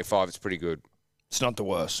 $18.95, it's pretty good. It's not the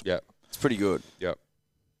worst. Yep. It's pretty good. Yep.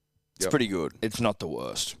 It's pretty good. It's not the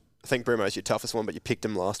worst. I think Brimo's your toughest one, but you picked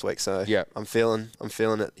him last week, so Yeah. I'm feeling it. He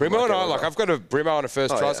Brimo might and get I, it like, off. I've got a Brimo on a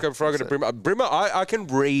first try scope before I got a Brimo. Brimo, I can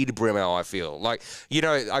read Brimo, I feel. Like,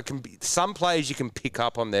 some players you can pick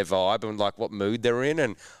up on their vibe and, like, what mood they're in,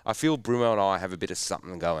 and I feel Brimo and I have a bit of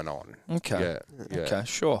something going on. Okay. Yeah. Okay,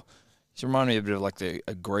 sure. You remind me a bit of like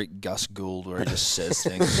a Greek Gus Gould where he just says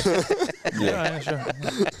things. yeah, sure.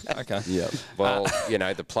 Okay. Yeah. Well,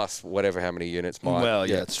 the plus whatever how many units might. Well,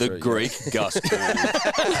 yeah, it's The true, Greek Gus Gould.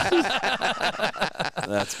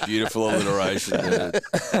 That's beautiful alliteration. Dude.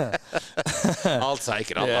 I'll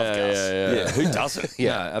take it. I love Gus. Yeah. Who doesn't?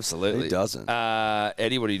 Yeah, absolutely. Who doesn't?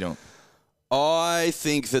 Eddie, what are you doing? I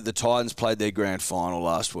think that the Titans played their grand final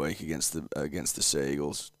last week against the Sea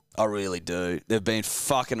Eagles. I really do. They've been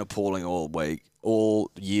fucking appalling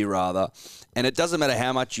all year rather. And it doesn't matter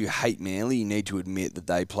how much you hate Manly, you need to admit that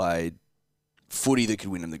they played footy that could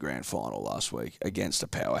win them the grand final last week against a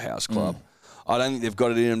powerhouse club. I don't think they've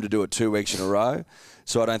got it in them to do it 2 weeks in a row,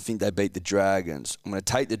 so I don't think they beat the Dragons. I'm going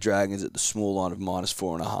to take the Dragons at the small line of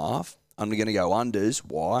 -4.5. I'm going to go unders.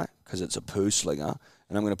 Why? Because it's a poo slinger.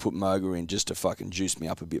 And I'm going to put Moga in just to fucking juice me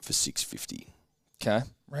up a bit for $6.50. Okay.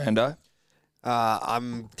 Rando?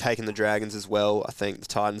 I'm taking the Dragons as well. I think the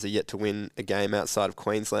Titans are yet to win a game outside of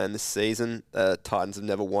Queensland this season. Titans have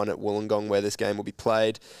never won at Wollongong, where this game will be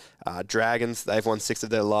played. Dragons, they've won 6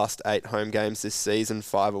 of their last 8 home games this season,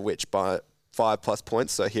 5 of which by 5+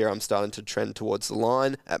 points. So here I'm starting to trend towards the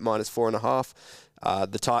line at -4.5.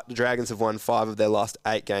 The Dragons have won 5 of their last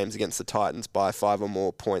 8 games against the Titans by 5 or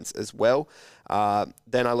more points as well.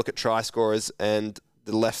 Then I look at try scorers, and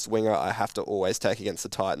the left winger I have to always take against the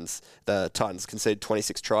Titans. The Titans conceded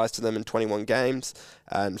 26 tries to them in 21 games,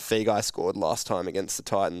 and Feagai scored last time against the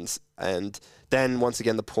Titans. And then once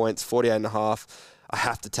again the points, 48.5. I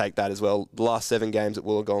have to take that as well. The last 7 games at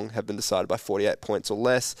Wollongong have been decided by 48 points or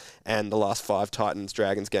less, and the last 5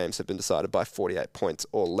 Titans-Dragons games have been decided by 48 points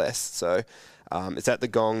or less. So it's at the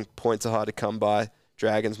gong. Points are hard to come by.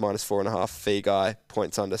 Dragons -4.5. Feagai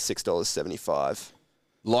points under $6.75.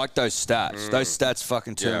 Like those stats. Those stats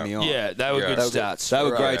fucking turned me on. Yeah, they were good stats. They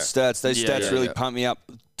were great stats. Those stats really yeah. pumped me up.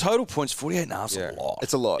 Total points, 48.5 is a lot.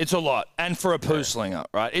 It's a lot. It's a lot. And for a poo slinger,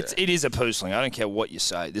 right? It is a poo slinger. I don't care what you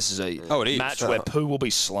say. This is a it is. match where poo will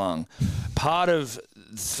be slung. Part of,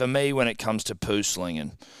 for me, when it comes to poo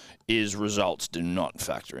slinging, is results do not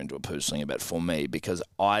factor into a poo slinger bet for me, because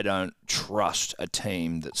I don't trust a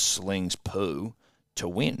team that slings poo to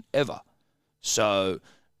win, ever. So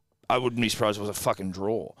I wouldn't be surprised if it was a fucking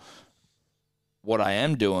draw. What I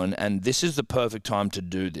am doing, and this is the perfect time to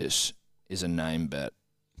do this, is a name bet.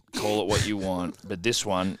 Call it what you want, but this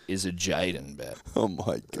one is a Jaden bet. Oh,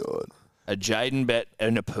 my God. A Jaden bet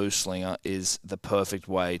and a poo slinger is the perfect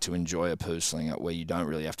way to enjoy a poo slinger where you don't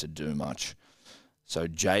really have to do much. So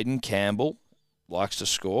Jaden Campbell likes to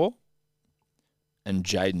score, and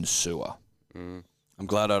Jaden Sewer. I'm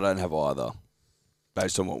glad I don't have either,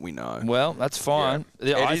 based on what we know. Well, that's fine.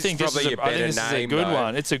 Yeah. I think this is a good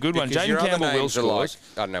one. It's a good one. Because Jaden your other Campbell will names are score. like,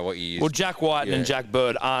 I don't know what you use. Well, Jack Whiten and Jack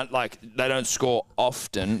Bird aren't like, they don't score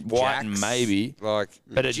often. Whiten Jacks, maybe. Like,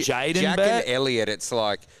 But a Jaden Jack bet? and Elliott, it's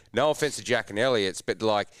like, no offense to Jack and Elliott's, but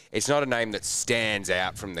like, it's not a name that stands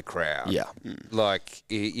out from the crowd. Yeah. Like,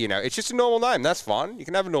 it's just a normal name. That's fine. You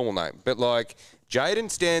can have a normal name. But like, Jaden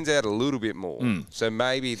stands out a little bit more. So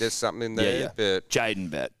maybe there's something there. Yeah. But Jaden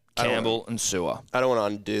bet. Campbell and Sewer. I don't want to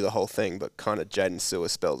undo the whole thing, but kind of Jaden Sewer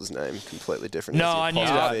spells his name completely different. No, I knew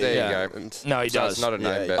that. There Yeah. you go. No, he So does. it's not a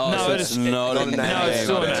name bet. Oh, No, so it it's is- not a name. No, it's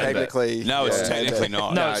still a name bet. Technically, No, it's technically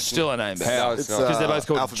not. No, it's still a name bet. No, It's not. Because they're both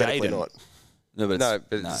called alphabetically Jaden. not. No, but No, it's,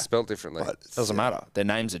 but it's spelled differently. But it's- Doesn't matter. Their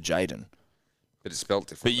names are Jaden. But it's spelled But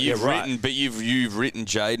differently. you've right. written, but you've written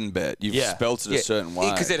Jaden Bet. You've Yeah. spelt it a certain way.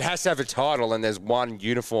 Because it has to have a title, and there's one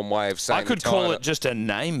uniform way of saying I could the call title. it just a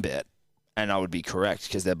name bet, and I would be correct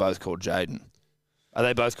because they're both called Jaden. Are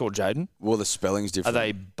they both called Jaden? Well, the spelling's Are different.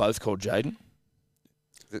 they both called Jaden?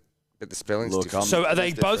 But the spelling's Look, different. So are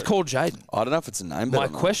they both called Jaden? I don't know if it's a name bet. My or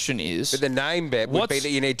not. question is, But the name bet would be What's- that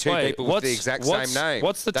you need two wait, people with the what's- exact what's- same name.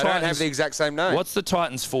 what's the They don't have Titans- the exact same name. what's the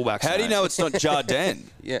Titans fullback's How do you name? know it's not Jardine?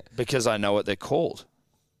 Yeah. Because I know what they're called.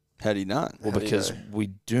 How do you know? Well, because we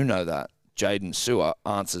do know that Jaden Sewer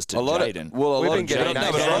answers to A lot Jaden. of well, a We've lot been of getting no,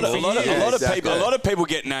 names but a lot wrong of, for a lot of, a lot of years. people, a lot of people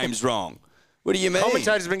get names wrong. What do you mean?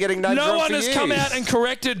 Commentators have been getting names No wrong one for has years. come out and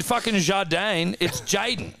corrected fucking Jardine. It's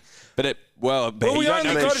Jaden. But it well, but we you don't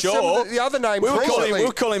only know got for some sure. of the other names we were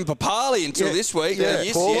recently. calling Papali until Yeah. this week. Yeah. And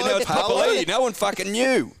yes, yeah, now it's Paulo? Papali. No one fucking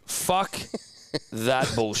knew. Fuck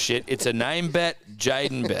that bullshit. It's a name bet,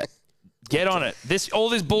 Jaden bet. Get on it. All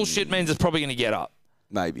this bullshit means it's probably going to get up.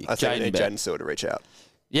 Maybe. I think we Jaden need bet. Jaden Sewer to reach out.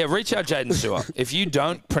 Yeah, reach out Jaden Sewer. If you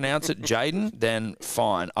don't pronounce it Jaden, then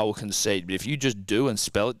fine, I will concede. But if you just do and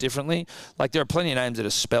spell it differently, like there are plenty of names that are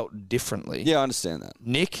spelt differently. Yeah, I understand that.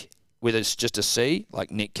 Nick with just a C, like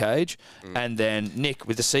Nick Cage, and then Nick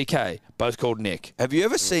with a CK, both called Nick. Have you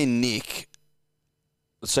ever seen Nick?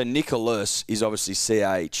 So Nicholas is obviously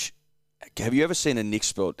CH. Have you ever seen a Nick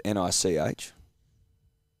spelled NICH?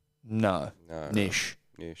 No. No. Nish.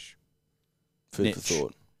 Nish. Food Niche. for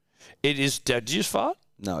thought. It is. Did you just fart?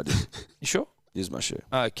 No, I didn't. You sure? Here's my shoe.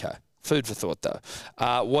 Okay. Food for thought,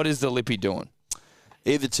 though. What is the Lippy doing?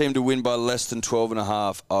 Either team to win by less than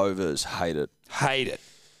 12.5 overs. Hate it. Hate it.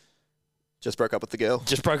 Just broke up with the girl.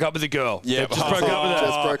 Just broke up with the girl. Yeah, just broke up with her.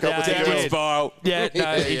 Just broke up with the he girl. did. Spiral. Yeah,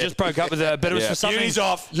 no, he just broke up with her, but it was Yeah. for something. Uni's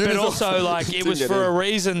off. But Uni's also, like, it Didn't was get for in. a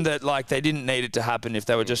reason that, like, they didn't need it to happen if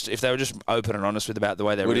they were just open and honest with about the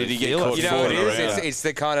way they Well, really did he get feel. caught You know what it Forward is? around. It's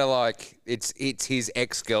the kind of like it's his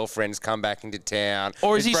ex-girlfriend's come back into town.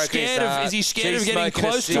 Or is He's he broken his scared of? heart. Is he scared She's of getting smoking a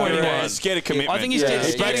close to cigarette. anyone? He's scared of commitment. I think he's Yeah, scared,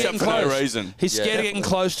 he scared of breaks getting up for no close. reason. He's scared of Yeah. getting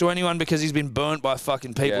close to anyone because he's been burnt by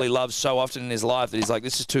fucking people Yeah. he loves so often in his life that he's like,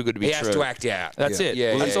 this is too good to be He true. has to act out. That's it.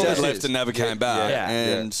 Yeah, Well, That's his all dad this left is. and never came back. Yeah.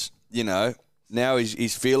 And, you know, now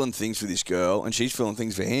he's feeling things for this girl and she's feeling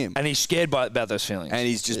things for him. And he's scared about those feelings. And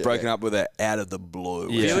he's just broken up with her out of the blue.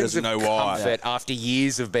 Yeah. She Feelings doesn't of know why. comfort after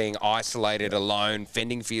years of being isolated, alone,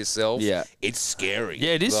 fending for yourself. Yeah. It's scary.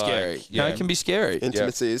 yeah, it is Like, scary. Yeah. No, it can be scary.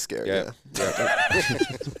 Intimacy is scary. Yeah.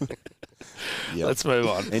 Yeah. Yep. Let's move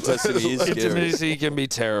on. Intimacy is scary. Intimacy can be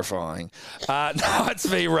terrifying. Knights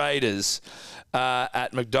v Raiders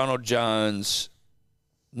at McDonald Jones.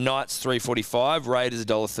 Knights 3.45, Raiders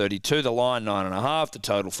 $1.32. The line 9.5. The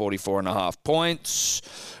total 44.5 points.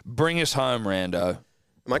 Bring us home, Rando.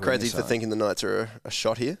 Am I crazy for thinking the Knights are a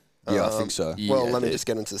shot here? Yeah, I think so. Well, Yeah, let me dude. just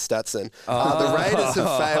get into the stats then. The Raiders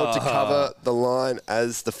have failed to cover the line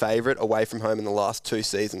as the favourite away from home in the last 2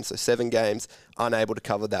 seasons. So 7 games, unable to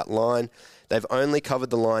cover that line. They've only covered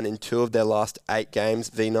the line in 2 of their last 8 games,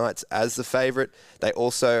 v Knights as the favourite. They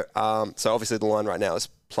also, so obviously the line right now is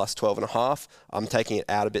plus 12.5. I'm taking it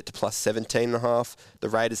out a bit to plus 17.5. The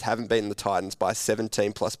Raiders haven't beaten the Titans by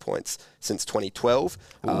 17 plus points since 2012.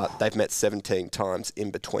 They've met 17 times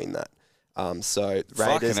in between that. So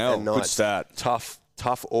Raiders hell, and good Knights, stat.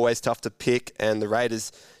 tough, always tough to pick. And the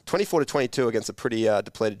Raiders, 24-22 against a pretty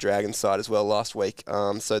depleted Dragons side as well last week.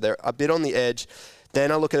 So they're a bit on the edge. Then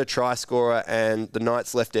I look at a try scorer, and the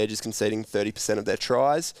Knights' left edge is conceding 30% of their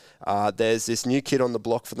tries. There's this new kid on the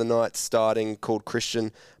block for the Knights starting called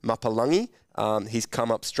Christian Mapalangi. He's come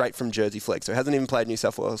up straight from Jersey Flegg, so he hasn't even played New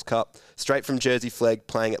South Wales Cup. Straight from Jersey Flegg,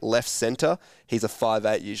 playing at left centre. He's a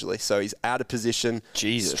 5'8" usually, so he's out of position.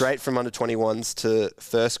 Jesus. Straight from under 21s to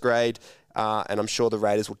first grade. And I'm sure the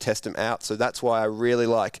Raiders will test him out. So that's why I really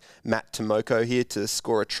like Matt Tomoko here to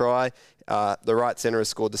score a try. The right centre has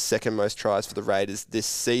scored the second most tries for the Raiders this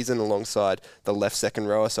season alongside the left second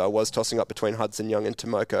rower. So I was tossing up between Hudson Young and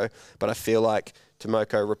Tomoko, but I feel like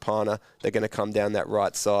Tomoko, Rapana, they're going to come down that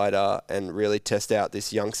right side and really test out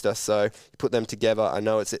this youngster. So you put them together. I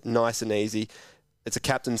know it's nice and easy. It's a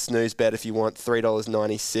captain snooze bet if you want,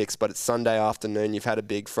 $3.96, but it's Sunday afternoon. You've had a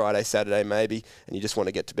big Friday, Saturday maybe, and you just want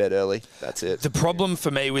to get to bed early. That's it. The problem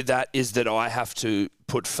for me with that is that I have to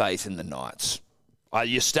put faith in the Knights.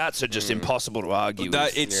 Your stats are just impossible to argue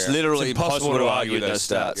with. It's literally It's impossible impossible to to argue argue with with those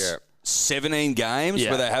those stats. Yeah. 17 games Yeah.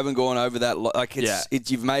 where they haven't gone over that.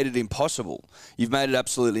 You've made it impossible. You've made it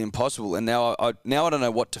absolutely impossible. And now I don't know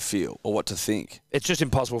what to feel or what to think. It's just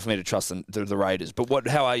impossible for me to trust the Raiders. But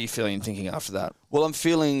how are you feeling and thinking after that? Well, I'm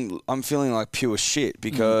feeling like pure shit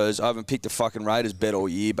because I haven't picked the fucking Raiders bet all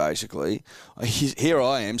year, basically. Here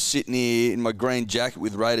I am sitting here in my green jacket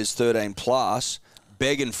with Raiders 13 plus,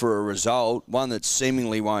 begging for a result, one that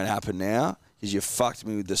seemingly won't happen now. Because you fucked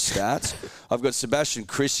me with the stats. I've got Sebastian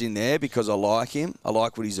Chris in there because I like him. I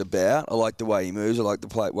like what he's about. I like the way he moves. I like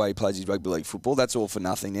the way he plays his rugby league football. That's all for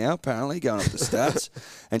nothing now, apparently, going up the stats.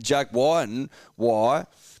 And Jack Wyden, why?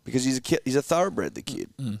 Because he's a thoroughbred, the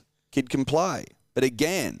kid. Kid can play. But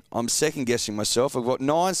again, I'm second-guessing myself. I've got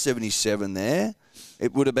 977 there.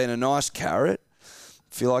 It would have been a nice carrot.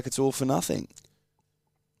 Feel like it's all for nothing.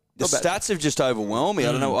 The stats have just overwhelmed me.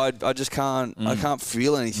 I don't know. I just can't. I can't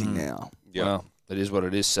feel anything now. Yeah. Well, it is what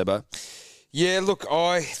it is, Sebo. Yeah, look,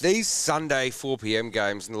 these Sunday 4 p.m.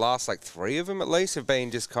 games, and the last 3 of them at least, have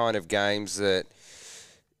been just kind of games that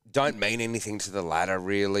don't mean anything to the ladder,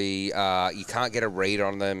 really. You can't get a read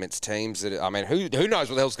on them. It's teams that, I mean, who knows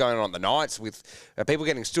what the hell's going on at the nights with people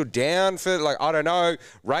getting stood down for, I don't know.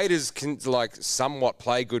 Raiders can, somewhat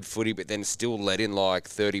play good footy, but then still let in,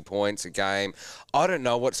 30 points a game. I don't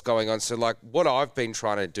know what's going on. So, what I've been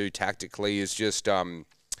trying to do tactically is just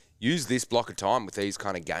use this block of time with these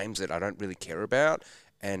kind of games that I don't really care about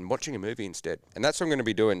and watching a movie instead. And that's what I'm going to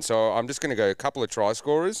be doing. So I'm just going to go a couple of try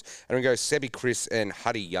scorers and I'm going to go Sebi Chris and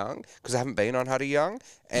Huddy Young because I haven't been on Huddy Young.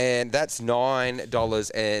 And that's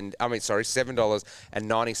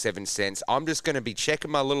 $7.97. I'm just going to be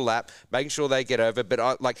checking my little app, making sure they get over. But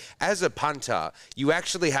as a punter, you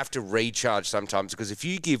actually have to recharge sometimes because if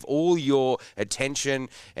you give all your attention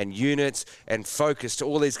and units and focus to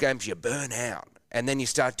all these games, you burn out. And then you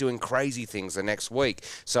start doing crazy things the next week.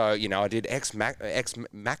 So, I did Ex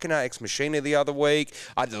Machina the other week.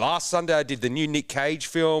 Last Sunday, I did the new Nick Cage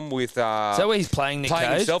film with... Is that where he's playing Nick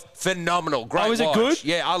Cage? Himself. Phenomenal. Great was it watch. good?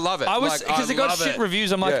 Yeah, I love it. Because it got shit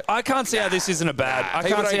reviews. I'm like, I can't see how this isn't a bad... I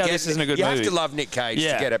can't see how this isn't a good movie. You have to love Nick Cage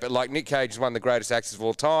to get it. But, Nick Cage is one of the greatest actors of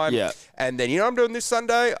all time. Yeah. And then, what I'm doing this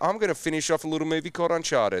Sunday? I'm going to finish off a little movie called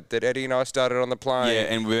Uncharted that Eddie and I started on the plane.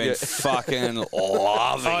 Yeah, and we've been fucking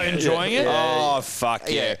loving it. Enjoying it? Oh, fuck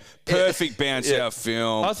yeah. Perfect bounce out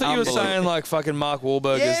film. I thought you were saying fucking Mark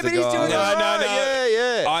Wahlberg is the but he's guy. doing No.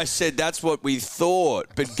 Yeah. I said that's what we thought.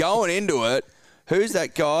 But going into it, who's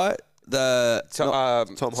that guy? Tom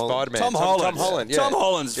Holland. Spider-Man. Tom Holland. Tom Holland, yeah. Tom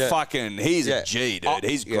Holland's fucking, he's Yeah. a G, dude.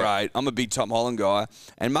 He's great. I'm a big Tom Holland guy.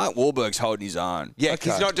 And Mark Wahlberg's holding his own. Yeah,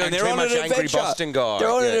 he's not doing And they're too on much an angry adventure. Boston guy. They're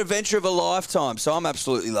on Yeah. an adventure of a lifetime. So I'm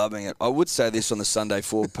absolutely loving it. I would say this on the Sunday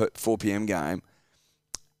 4 p.m. game.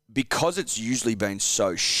 Because it's usually been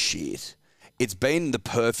so shit, it's been the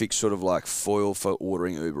perfect sort of foil for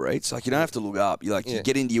ordering Uber Eats. You don't have to look up. You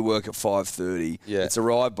get into your work at 5:30. Yeah. It's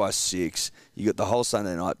arrived by 6. You got the whole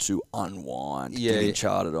Sunday night to unwind. Getting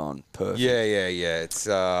charted on. Perfect. Yeah. It's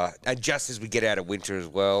and just as we get out of winter as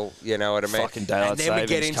well, you know what I mean. Fucking daylight and then we get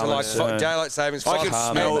savings into coming soon. daylight savings. I can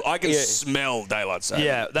fucking smell daylight savings.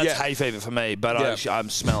 Yeah, that's hay fever for me, but I'm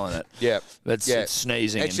smelling it. Yeah. It's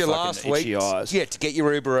sneezing It's and your fucking last itchy week. eyes. Yeah, to get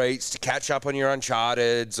your Uber Eats, to catch up on your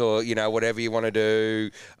Uncharted's or, whatever you want to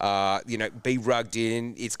do, be rugged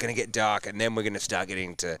in. It's going to get dark, and then we're going to start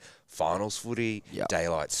getting to finals footy,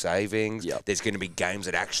 daylight savings. Yep. There's going to be games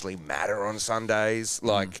that actually matter on Sundays.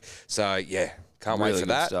 So, yeah, can't Really wait for good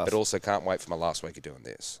that, stuff. but also can't wait for my last week of doing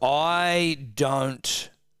this. I don't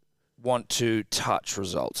want to touch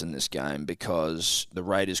results in this game because the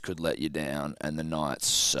Raiders could let you down and the Knights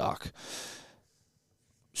suck.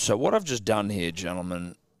 So what I've just done here,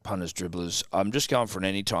 gentlemen, punters, dribblers, I'm just going for an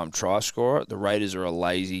anytime try scorer. The Raiders are a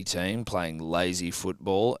lazy team playing lazy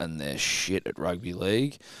football and they're shit at rugby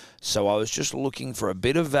league. So I was just looking for a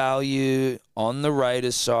bit of value on the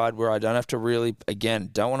Raiders side where I don't have to really,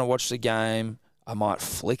 again, don't want to watch the game. I might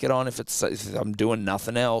flick it on if I'm doing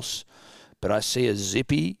nothing else. But I see a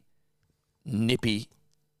zippy, nippy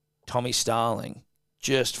Tommy Starling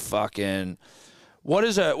just fucking... What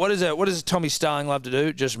does Tommy Starling love to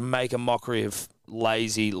do? Just make a mockery of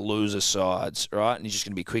lazy loser sides, right? And he's just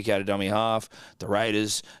going to be quick out of dummy half. The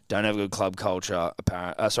Raiders don't have a good club culture.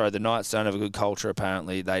 The Knights don't have a good culture,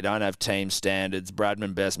 apparently. They don't have team standards.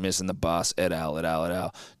 Bradman Best missing the bus, et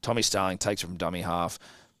al. Tommy Starling takes it from dummy half,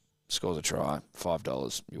 scores a try,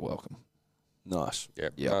 $5. You're welcome. Nice.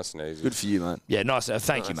 Yep. Yep. Nice and easy. Good for you, mate. Yeah, nice.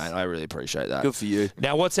 Thank you, mate. I really appreciate that. Good for you.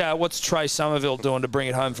 Now, what's Trey Somerville doing to bring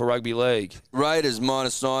it home for rugby league? Raiders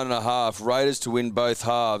 -9.5. Raiders to win both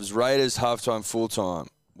halves. Raiders halftime, full time.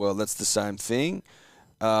 Well, that's the same thing.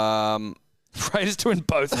 Raiders to win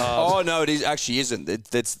both halves. Oh no, it actually isn't.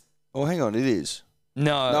 Oh, hang on, it is.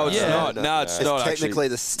 No, It's not. No, it's not. technically actually.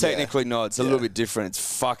 the- technically not. It's a little bit different.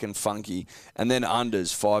 It's fucking funky. And then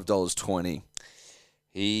unders $5.20.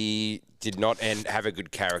 He did not have a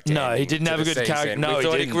good character. No, he ending didn't to have a the good character. season. No, we he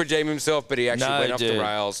thought he didn't. could redeem himself, but he actually No, went off dude. the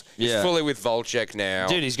rails. He's Yeah. fully with Volchek now.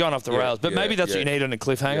 Dude, he's gone off the rails. But maybe that's what you need on a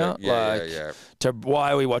cliffhanger. Yeah.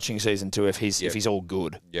 Why are we watching season 2 if he's all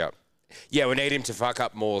good? Yeah, we need him to fuck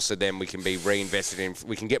up more so then we can be reinvested in.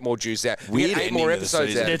 We can get more juice out. We Weird get 8 ending more to the episodes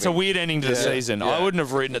season. out of It's a him. weird ending to the season. I wouldn't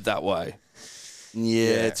have written it that way.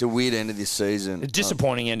 Yeah, it's a weird end of this season. A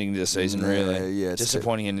disappointing ending to the season, really. Yeah, it's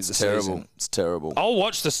disappointing ending to the terrible. season. It's terrible. I'll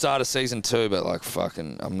watch the start of season 2, but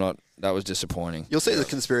I'm not. That was disappointing. You'll see the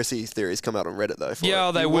conspiracy theories come out on Reddit though. for Yeah,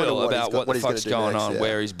 it. they You wonder will what he's about got- what the he's gonna fuck's do going next, on, yeah.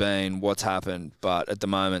 where he's been, what's happened. But at the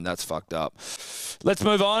moment, that's fucked up. Let's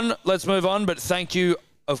move on. But thank you,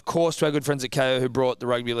 of course, to our good friends at KO who brought the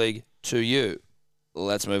rugby league to you.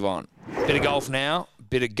 Let's move on. Bit of golf now.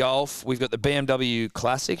 We've got the BMW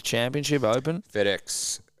Classic Championship Open.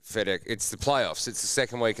 FedEx. It's the playoffs. It's the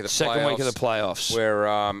second week of the playoffs. Second week of the playoffs. Where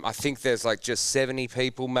I think there's like just 70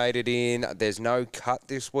 people made it in. There's no cut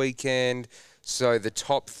this weekend. So the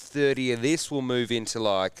top 30 of this will move into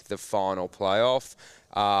like the final playoff.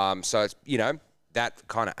 So it's, that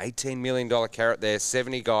kind of $18 million carrot there.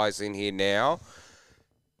 70 guys in here now.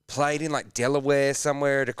 Played in like Delaware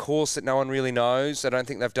somewhere at a course that no one really knows. I don't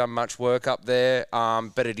think they've done much work up there.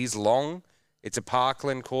 But it is long. It's a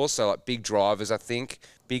Parkland course, so like big drivers, I think.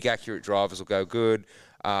 Big accurate drivers will go good.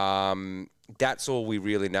 That's all we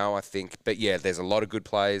really know, I think. But yeah, there's a lot of good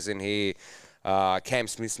players in here. Cam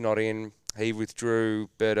Smith's not in. He withdrew.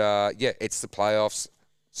 But yeah, it's the playoffs.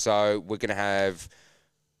 So we're going to have,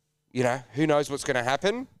 who knows what's going to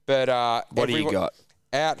happen. But What do you got?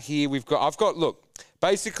 Out here, look,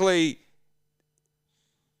 basically,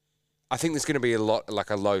 I think there's going to be a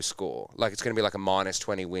low score. Like it's going to be like a minus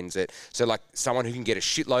 20 wins it. So like someone who can get a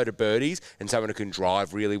shitload of birdies and someone who can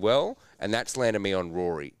drive really well. And that's landed me on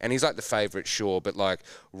Rory. And he's like the favourite, sure. But like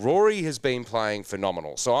Rory has been playing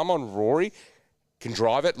phenomenal. So I'm on Rory. Can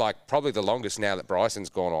drive it like probably the longest now that Bryson's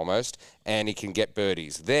gone almost. And he can get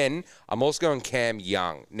birdies. Then I'm also going Cam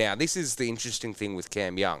Young. Now this is the interesting thing with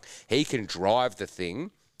Cam Young. He can drive the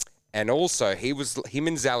thing. And also, him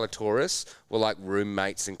and Zalatoris were like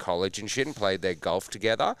roommates in college and shit and played their golf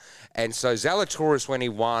together. And so Zalatoris, when he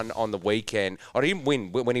won on the weekend, or he didn't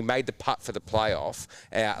win, when he made the putt for the playoff,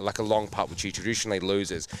 like a long putt, which he traditionally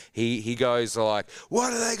loses, he goes like,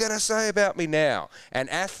 what are they going to say about me now? And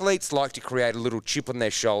athletes like to create a little chip on their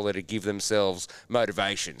shoulder to give themselves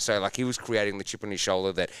motivation. So like he was creating the chip on his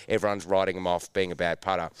shoulder that everyone's writing him off being a bad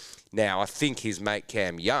putter. Now, I think his mate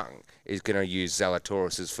Cam Young is going to use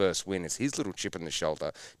Zalatoris' first win as his little chip on the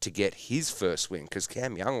shoulder to get his first win, because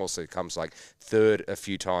Cam Young also comes like third a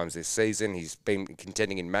few times this season. He's been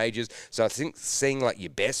contending in majors. So I think seeing like your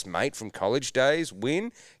best mate from college days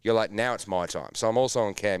win, you're like, now it's my time. So I'm also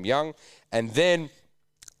on Cam Young. And then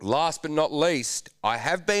last but not least, I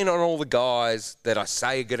have been on all the guys that I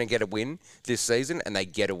say are going to get a win this season, and they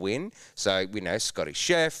get a win. So, Scotty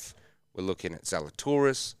Chef. We're looking at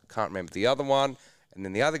Zalatoris. Can't remember the other one. And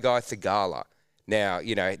then the other guy, Thigala. Now,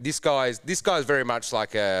 this guy's very much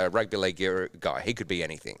like a rugby league guy. He could be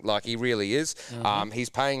anything. Like, he really is. Mm-hmm. He's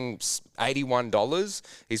paying $81.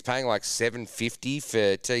 He's paying like $7.50 for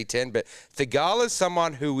T10. But Thigala's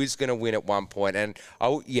someone who is going to win at one point. And,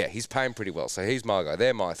 he's paying pretty well. So he's my guy.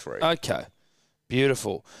 They're my three. Okay.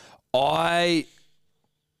 Beautiful. I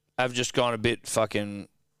have just gone a bit fucking...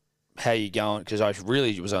 How you going? Because I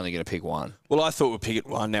really was only going to pick one. Well, I thought we'd pick it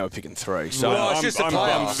one. Now we're picking three. So Well, it's just the I'm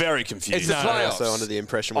playoffs. very confused. It's the playoffs. So under the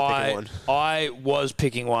impression we're picking one. I was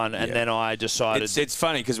picking one, and then I decided... It's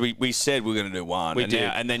funny because we said we were going to do one. We and did.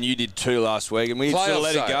 And then you did two last week, and we sort of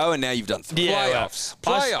let it go, and now you've done three. Yeah, well,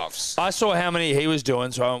 Playoffs. I saw how many he was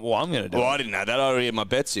doing, so I went, well, I'm going to do Well, it. I didn't know that. I already had my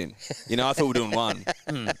bets in. I thought we were doing one.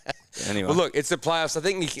 Anyway. Well, look, it's the playoffs. I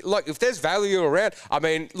think, if there's value around, I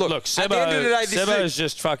mean, look at the end of the day, Sebo's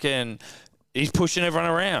just fucking... He's pushing everyone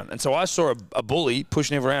around. And so I saw a bully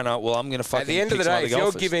pushing everyone around. Well, I'm going to fucking at the end pick of the some day, other if you're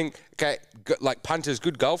golfers. giving like punters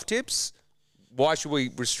good golf tips, why should we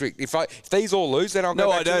restrict? If these all lose, then I'll go No,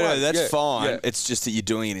 back I to don't one. know. That's Yeah. fine. Yeah. It's just that you're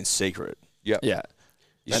doing it in secret. Yeah. Yeah.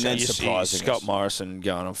 And then you see surprising Scott us. Morrison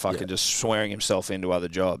going and fucking just swearing himself into other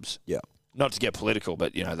jobs. Yeah. Not to get political,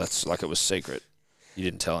 but, that's like it was secret. You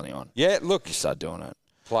didn't tell anyone. Yeah, look, You started doing it.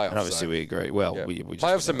 playoffs. And obviously we agree. Well, we just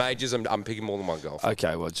playoffs and majors. I'm picking more than one golf.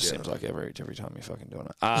 Okay, well, it just seems like every time you're fucking doing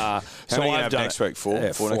it. How many you have next week? Four?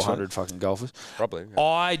 Yeah, Four next 400 fucking golfers. Probably. Yeah.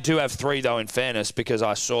 I do have three, though, in fairness, because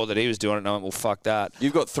I saw that he was doing it and I went, well, fuck that.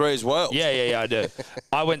 You've got three as well. Yeah, I do.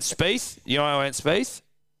 I went Spieth. You know why I went Spieth?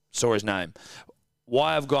 Saw his name.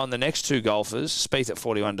 why I've gone the next two golfers, Spieth at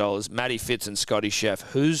 $41, Matty Fitz and Scotty Chef.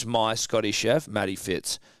 Who's my Scotty Chef? Matty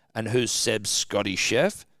Fitz. And who's Seb's Scotty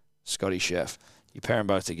Chef? Scotty Chef. You pair them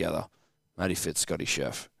both together. Matty Fitz, Scotty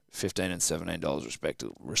Chef. $15 and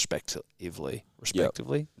 $17 respectively.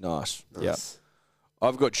 Nice. Yep.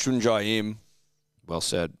 I've got Chunjai Im. Well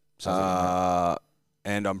said. And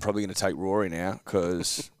I'm probably going to take Rory now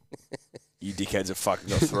because you dickheads have fucking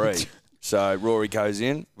got 3. So Rory goes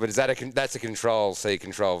in. But is that that's a Control C,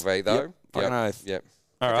 Control V though? Yep. Fucking oath. Yep.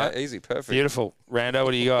 All right. Easy, perfect. Beautiful. Rando,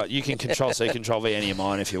 what do you got? You can Control C, Control V any of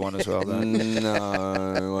mine if you want as well, though.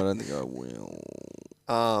 No, I don't think I will.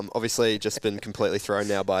 Obviously, just been completely thrown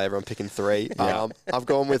now by everyone picking 3. I've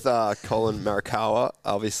gone with Colin Morikawa.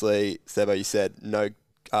 Obviously, Sebo, you said no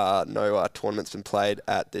tournament's been played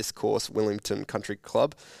at this course, Wellington Country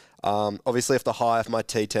Club. Obviously, off the high of my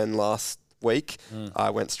T10 last week, I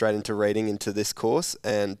went straight into reading into this course,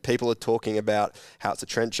 and people are talking about how it's a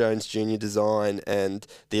Trent Jones Jr. design, and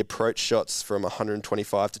the approach shots from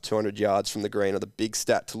 125 to 200 yards from the green are the big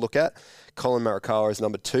stat to look at. Colin Morikawa is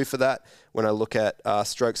number 2 for that. When I look at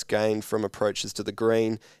strokes gained from approaches to the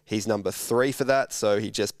green, he's number 3 for that. So he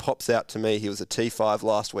just pops out to me. He was a T5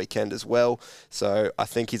 last weekend as well. So I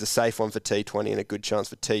think he's a safe one for T20 and a good chance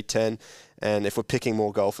for T10. And if we're picking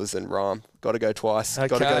more golfers than Rahm, got to go twice. Okay.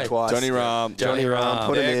 Got to go twice. Johnny Rahm. Johnny Rahm.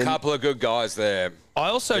 Put him Yeah, in. a couple of good guys there. I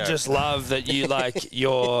also just love that you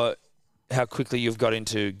how quickly you've got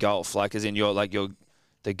into golf, like as in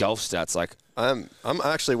the golf stats. Like I'm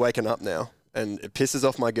actually waking up now. And it pisses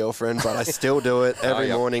off my girlfriend, but I still do it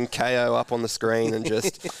every morning. KO up on the screen and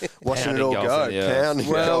just watching it all go. Pounding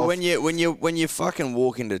Well, golf. when you fucking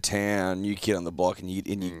walk into town, you kid on the block and you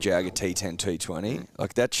jag a T10, T20,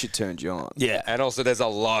 like that shit turns you on. yeah, And also, there's a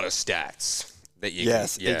lot of stats that you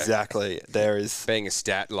Yes, can, exactly. There is. Being a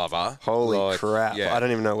stat lover. Holy crap. Yeah. I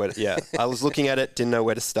don't even know where to, I was looking at it, didn't know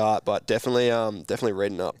where to start, but definitely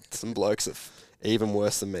reading up. Some blokes have even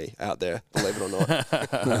worse than me out there, believe it or not.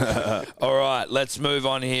 All right, let's move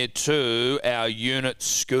on here to our unit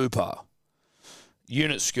scooper.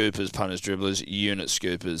 Unit scoopers, punters, dribblers, unit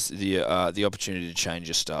scoopers, the opportunity to change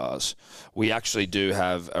your stars. We actually do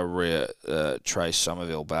have a rare Trace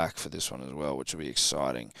Somerville back for this one as well, which will be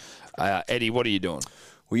exciting. Eddie, what are you doing?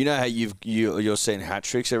 Well, you know how you're seeing hat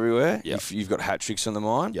tricks everywhere? Yep. You've got hat tricks on the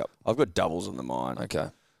mine? Yep. I've got doubles on the mine. Okay.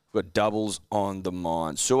 We've got doubles on the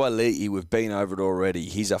mine. Suali'i, we've been over it already.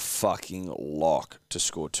 He's a fucking lock to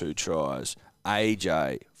score 2 tries.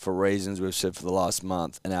 AJ, for reasons we've said for the last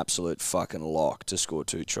month, an absolute fucking lock to score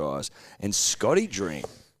 2 tries. And Scotty Dream,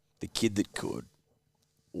 the kid that could,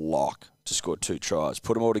 lock to score 2 tries.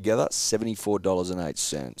 Put them all together,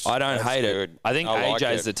 $74.08. I don't hate good. it. I think I like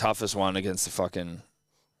AJ's it. the toughest one against the fucking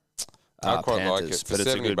I quite like Panthers, it. For but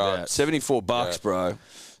it's a good $70. bet. $74, bro.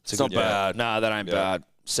 It's not bad. No, that ain't bad.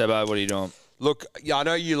 Sebo, what are you doing? Look, yeah, I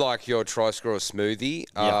know you like your try-scorer smoothie.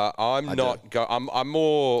 Yeah, I'm not. I'm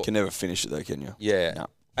more. Can never finish it though, can you? Yeah. No.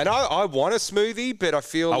 And I want a smoothie, but I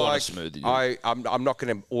feel I want a like smoothie, dude. I'm not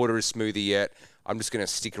going to order a smoothie yet. I'm just going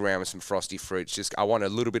to stick around with some frosty fruits. Just I want a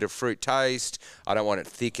little bit of fruit taste. I don't want it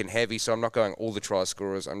thick and heavy, so I'm not going all the try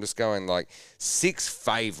scorers. I'm just going like 6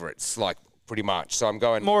 favourites, like pretty much. So I'm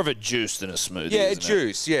going More of a juice than a smoothie. yeah, isn't it?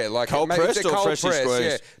 juice. Yeah, like Cold maybe pressed it's a or cold freshly pressed, squeezed?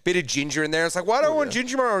 yeah, bit of ginger in there. It's like, why don't I want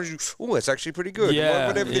ginger? Oh, it's actually pretty good. Yeah,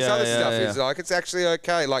 Whatever this yeah, other yeah, stuff yeah. is, like, it's actually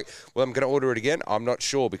okay. Like, well, I'm going to order it again. I'm not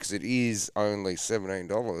sure because it is only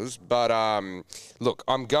 $17. But look,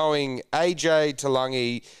 I'm going AJ,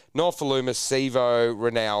 Talangi, Norfoluma, Sivo,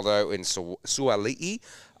 Ronaldo, and Suali'i.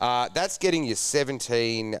 That's getting you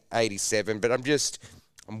 $17.87. But I'm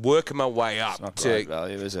working my way up Not to great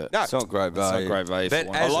value, is it? No, It's not great It's value. not great value. But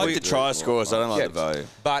for one. I as like we- the try scores. I don't like the value.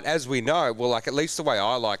 But as we know, well, like at least the way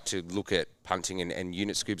I like to look at punting and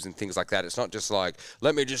unit scoops and things like that, it's not just like,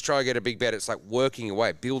 let me just try and get a big bet. It's like working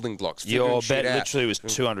away, building blocks, figuring Your shit bet out. literally was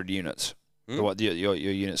 200 units. Your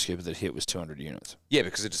unit scooper that hit was 200 units. Yeah,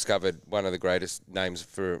 because it discovered one of the greatest names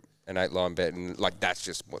for an 8-line bet, and like that's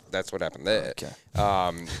what happened there. Okay.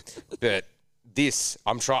 But this,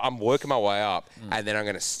 I'm working my way up, and then I'm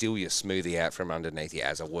going to steal your smoothie out from underneath you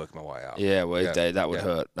as I work my way up. Yeah, well, that would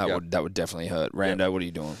hurt. Yeah. That would definitely hurt. Rando, what are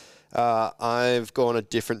you doing? I've gone a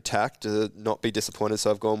different tack to not be disappointed,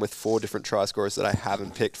 so I've gone with 4 different try scorers that I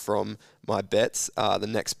haven't picked from my bets. The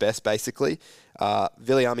next best, basically.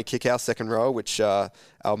 Viliami Kickout, second row, which our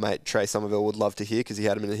mate Trey Somerville would love to hear because he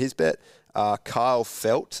had him in his bet. Kyle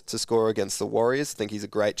Felt to score against the Warriors. I think he's a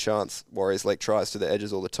great chance. Warriors leak tries to the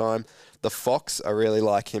edges all the time. The Fox, I really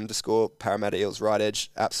like him to score. Parramatta Eels right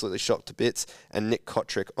edge, absolutely shocked to bits. And Nick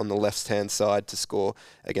Kotrick on the left-hand side to score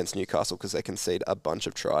against Newcastle because they concede a bunch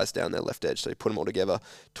of tries down their left edge. So you put them all together,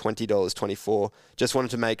 $20.24. Just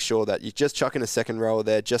wanted to make sure that you just chuck in a second rower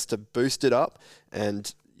there just to boost it up.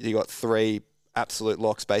 And you got 3 absolute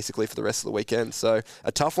locks basically for the rest of the weekend. So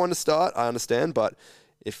a tough one to start, I understand, but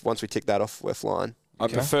if once we tick that off, we're flying. I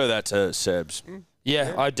prefer that to Seb's.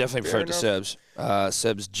 Yeah, I definitely prefer it to enough. Seb's.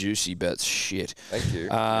 Seb's juicy bets, shit. Thank you.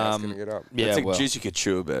 Asking it up. Yeah, It's a well, juicy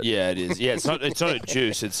couture bet. yeah, it is. Yeah, it's not a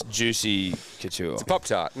juice. It's juicy couture. It's Pop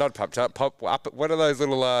Tart, not Pop Tart. What are those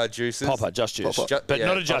little juices? Popper, Just Juice. Ju- but yeah,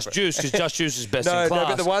 not a Just Popper. Juice, because Just Juice is best No, in class. no,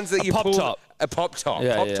 but the ones that a you Pop pull. Top. A Pop Top.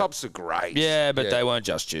 Yeah, Pop yeah. Tops are great. Yeah, but they weren't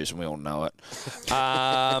Just Juice, and we all know it.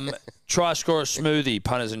 Try score a smoothie,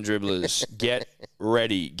 punters and dribblers. Get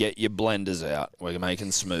ready. Get your blenders out. We're making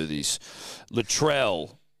smoothies.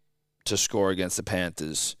 Latrell to score against the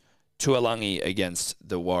Panthers. Tuolangi against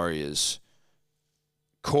the Warriors.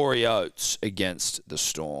 Corey Oates against the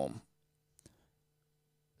Storm.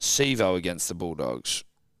 Sevo against the Bulldogs.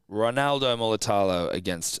 Ronaldo Mulatalo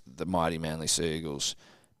against the mighty Manly Sea Eagles.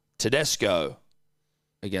 Tedesco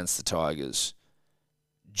against the Tigers.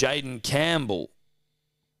 Jaden Campbell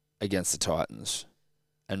against the Titans.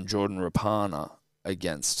 And Jordan Rapana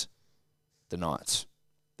against the Knights.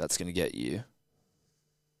 That's going to get you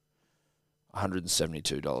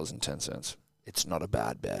 $172.10. It's not a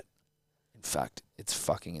bad bet. In fact, it's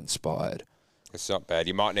fucking inspired. It's not bad.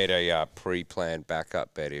 You might need a pre-planned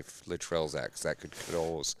backup bet if Latrell's out, 'cause that could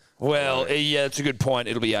cause. Well, yeah, it's a good point.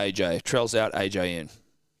 It'll be AJ. Trell's out, AJ in.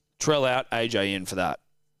 Trell out, AJ in for that.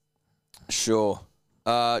 Sure.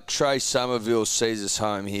 Trey Somerville sees us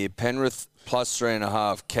home here. Penrith plus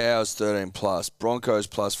 3.5. Cows 13+. Broncos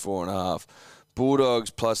plus 4.5.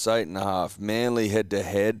 Bulldogs plus 8.5. Manly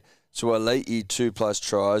head-to-head. So Aliti 2+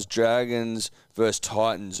 tries. Dragons versus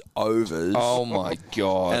Titans overs. Oh, my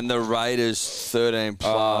God. And the Raiders 13+.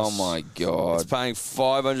 Oh, my God. It's paying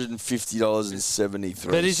 $550.73.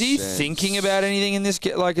 But is he thinking about anything in this?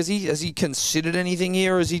 Like, has he considered anything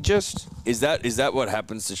here, or is he just? Is that what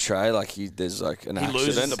happens to Trey? Like there's like an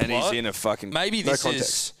loses accident the and he's plot? in a fucking Maybe no this context.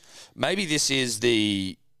 is. Maybe this is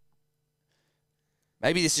the.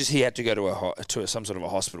 Maybe this is he had to go to some sort of a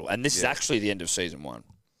hospital, and this is actually the end of season 1.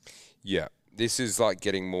 Yeah. This is like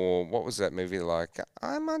getting more. What was that movie like?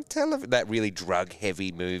 I'm on television. That really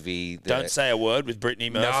drug-heavy movie. Don't say a word with Brittany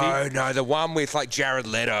Murphy. No, the one with like Jared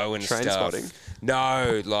Leto and stuff. Trainspotting?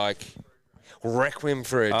 No, like Requiem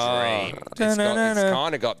for a Dream. It's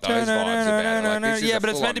kind of got those vibes about it. Like, this is Yeah, a but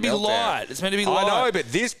it's meant to be full-on meltdown. light. It's meant to be light. I know,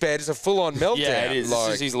 but this bed is a full-on meltdown. Yeah, it is. Like,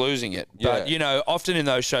 This is he's losing it. Yeah. But, you know, often in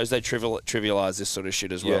those shows, they trivialize this sort of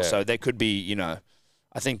shit as well. Yeah. So there could be, you know,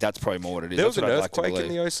 I think that's probably more what it is. there was That's an what I'd like to earthquake in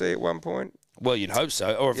believe. the OC at one point. Well, you'd hope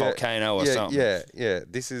so. Or a volcano or something. Yeah.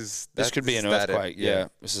 This Could be an earthquake. Yeah.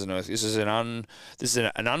 This is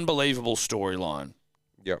an unbelievable storyline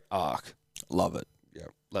Yep. arc. Love it.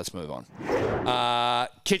 Yep. Let's move on.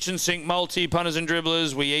 Kitchen sink multi, punters and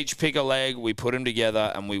dribblers. We each pick a leg, we put them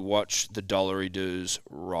together, and we watch the dollary doos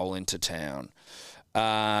roll into town.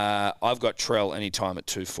 I've got Trell anytime at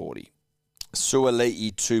 240.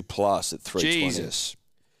 Suoliti 2+ at 320. Jesus.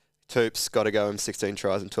 Toops, got to go him 16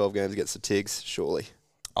 tries in 12 games against the Tigs, surely.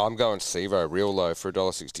 I'm going Sevo real low for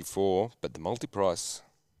 $1.64, but the multi-price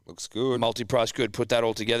looks good. Multi-price good. Put that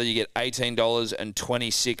all together, you get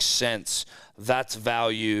 $18.26. That's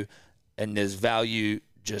value, and there's value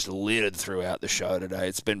just littered throughout the show today.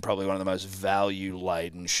 It's been probably one of the most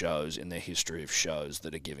value-laden shows in the history of shows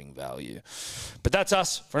that are giving value. But that's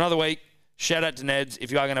us for another week. Shout out to Neds.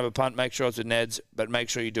 If you are going to have a punt, make sure it's with Neds, but make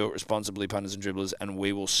sure you do it responsibly, punters and dribblers, and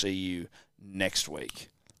we will see you next week.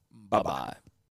 Bye-bye.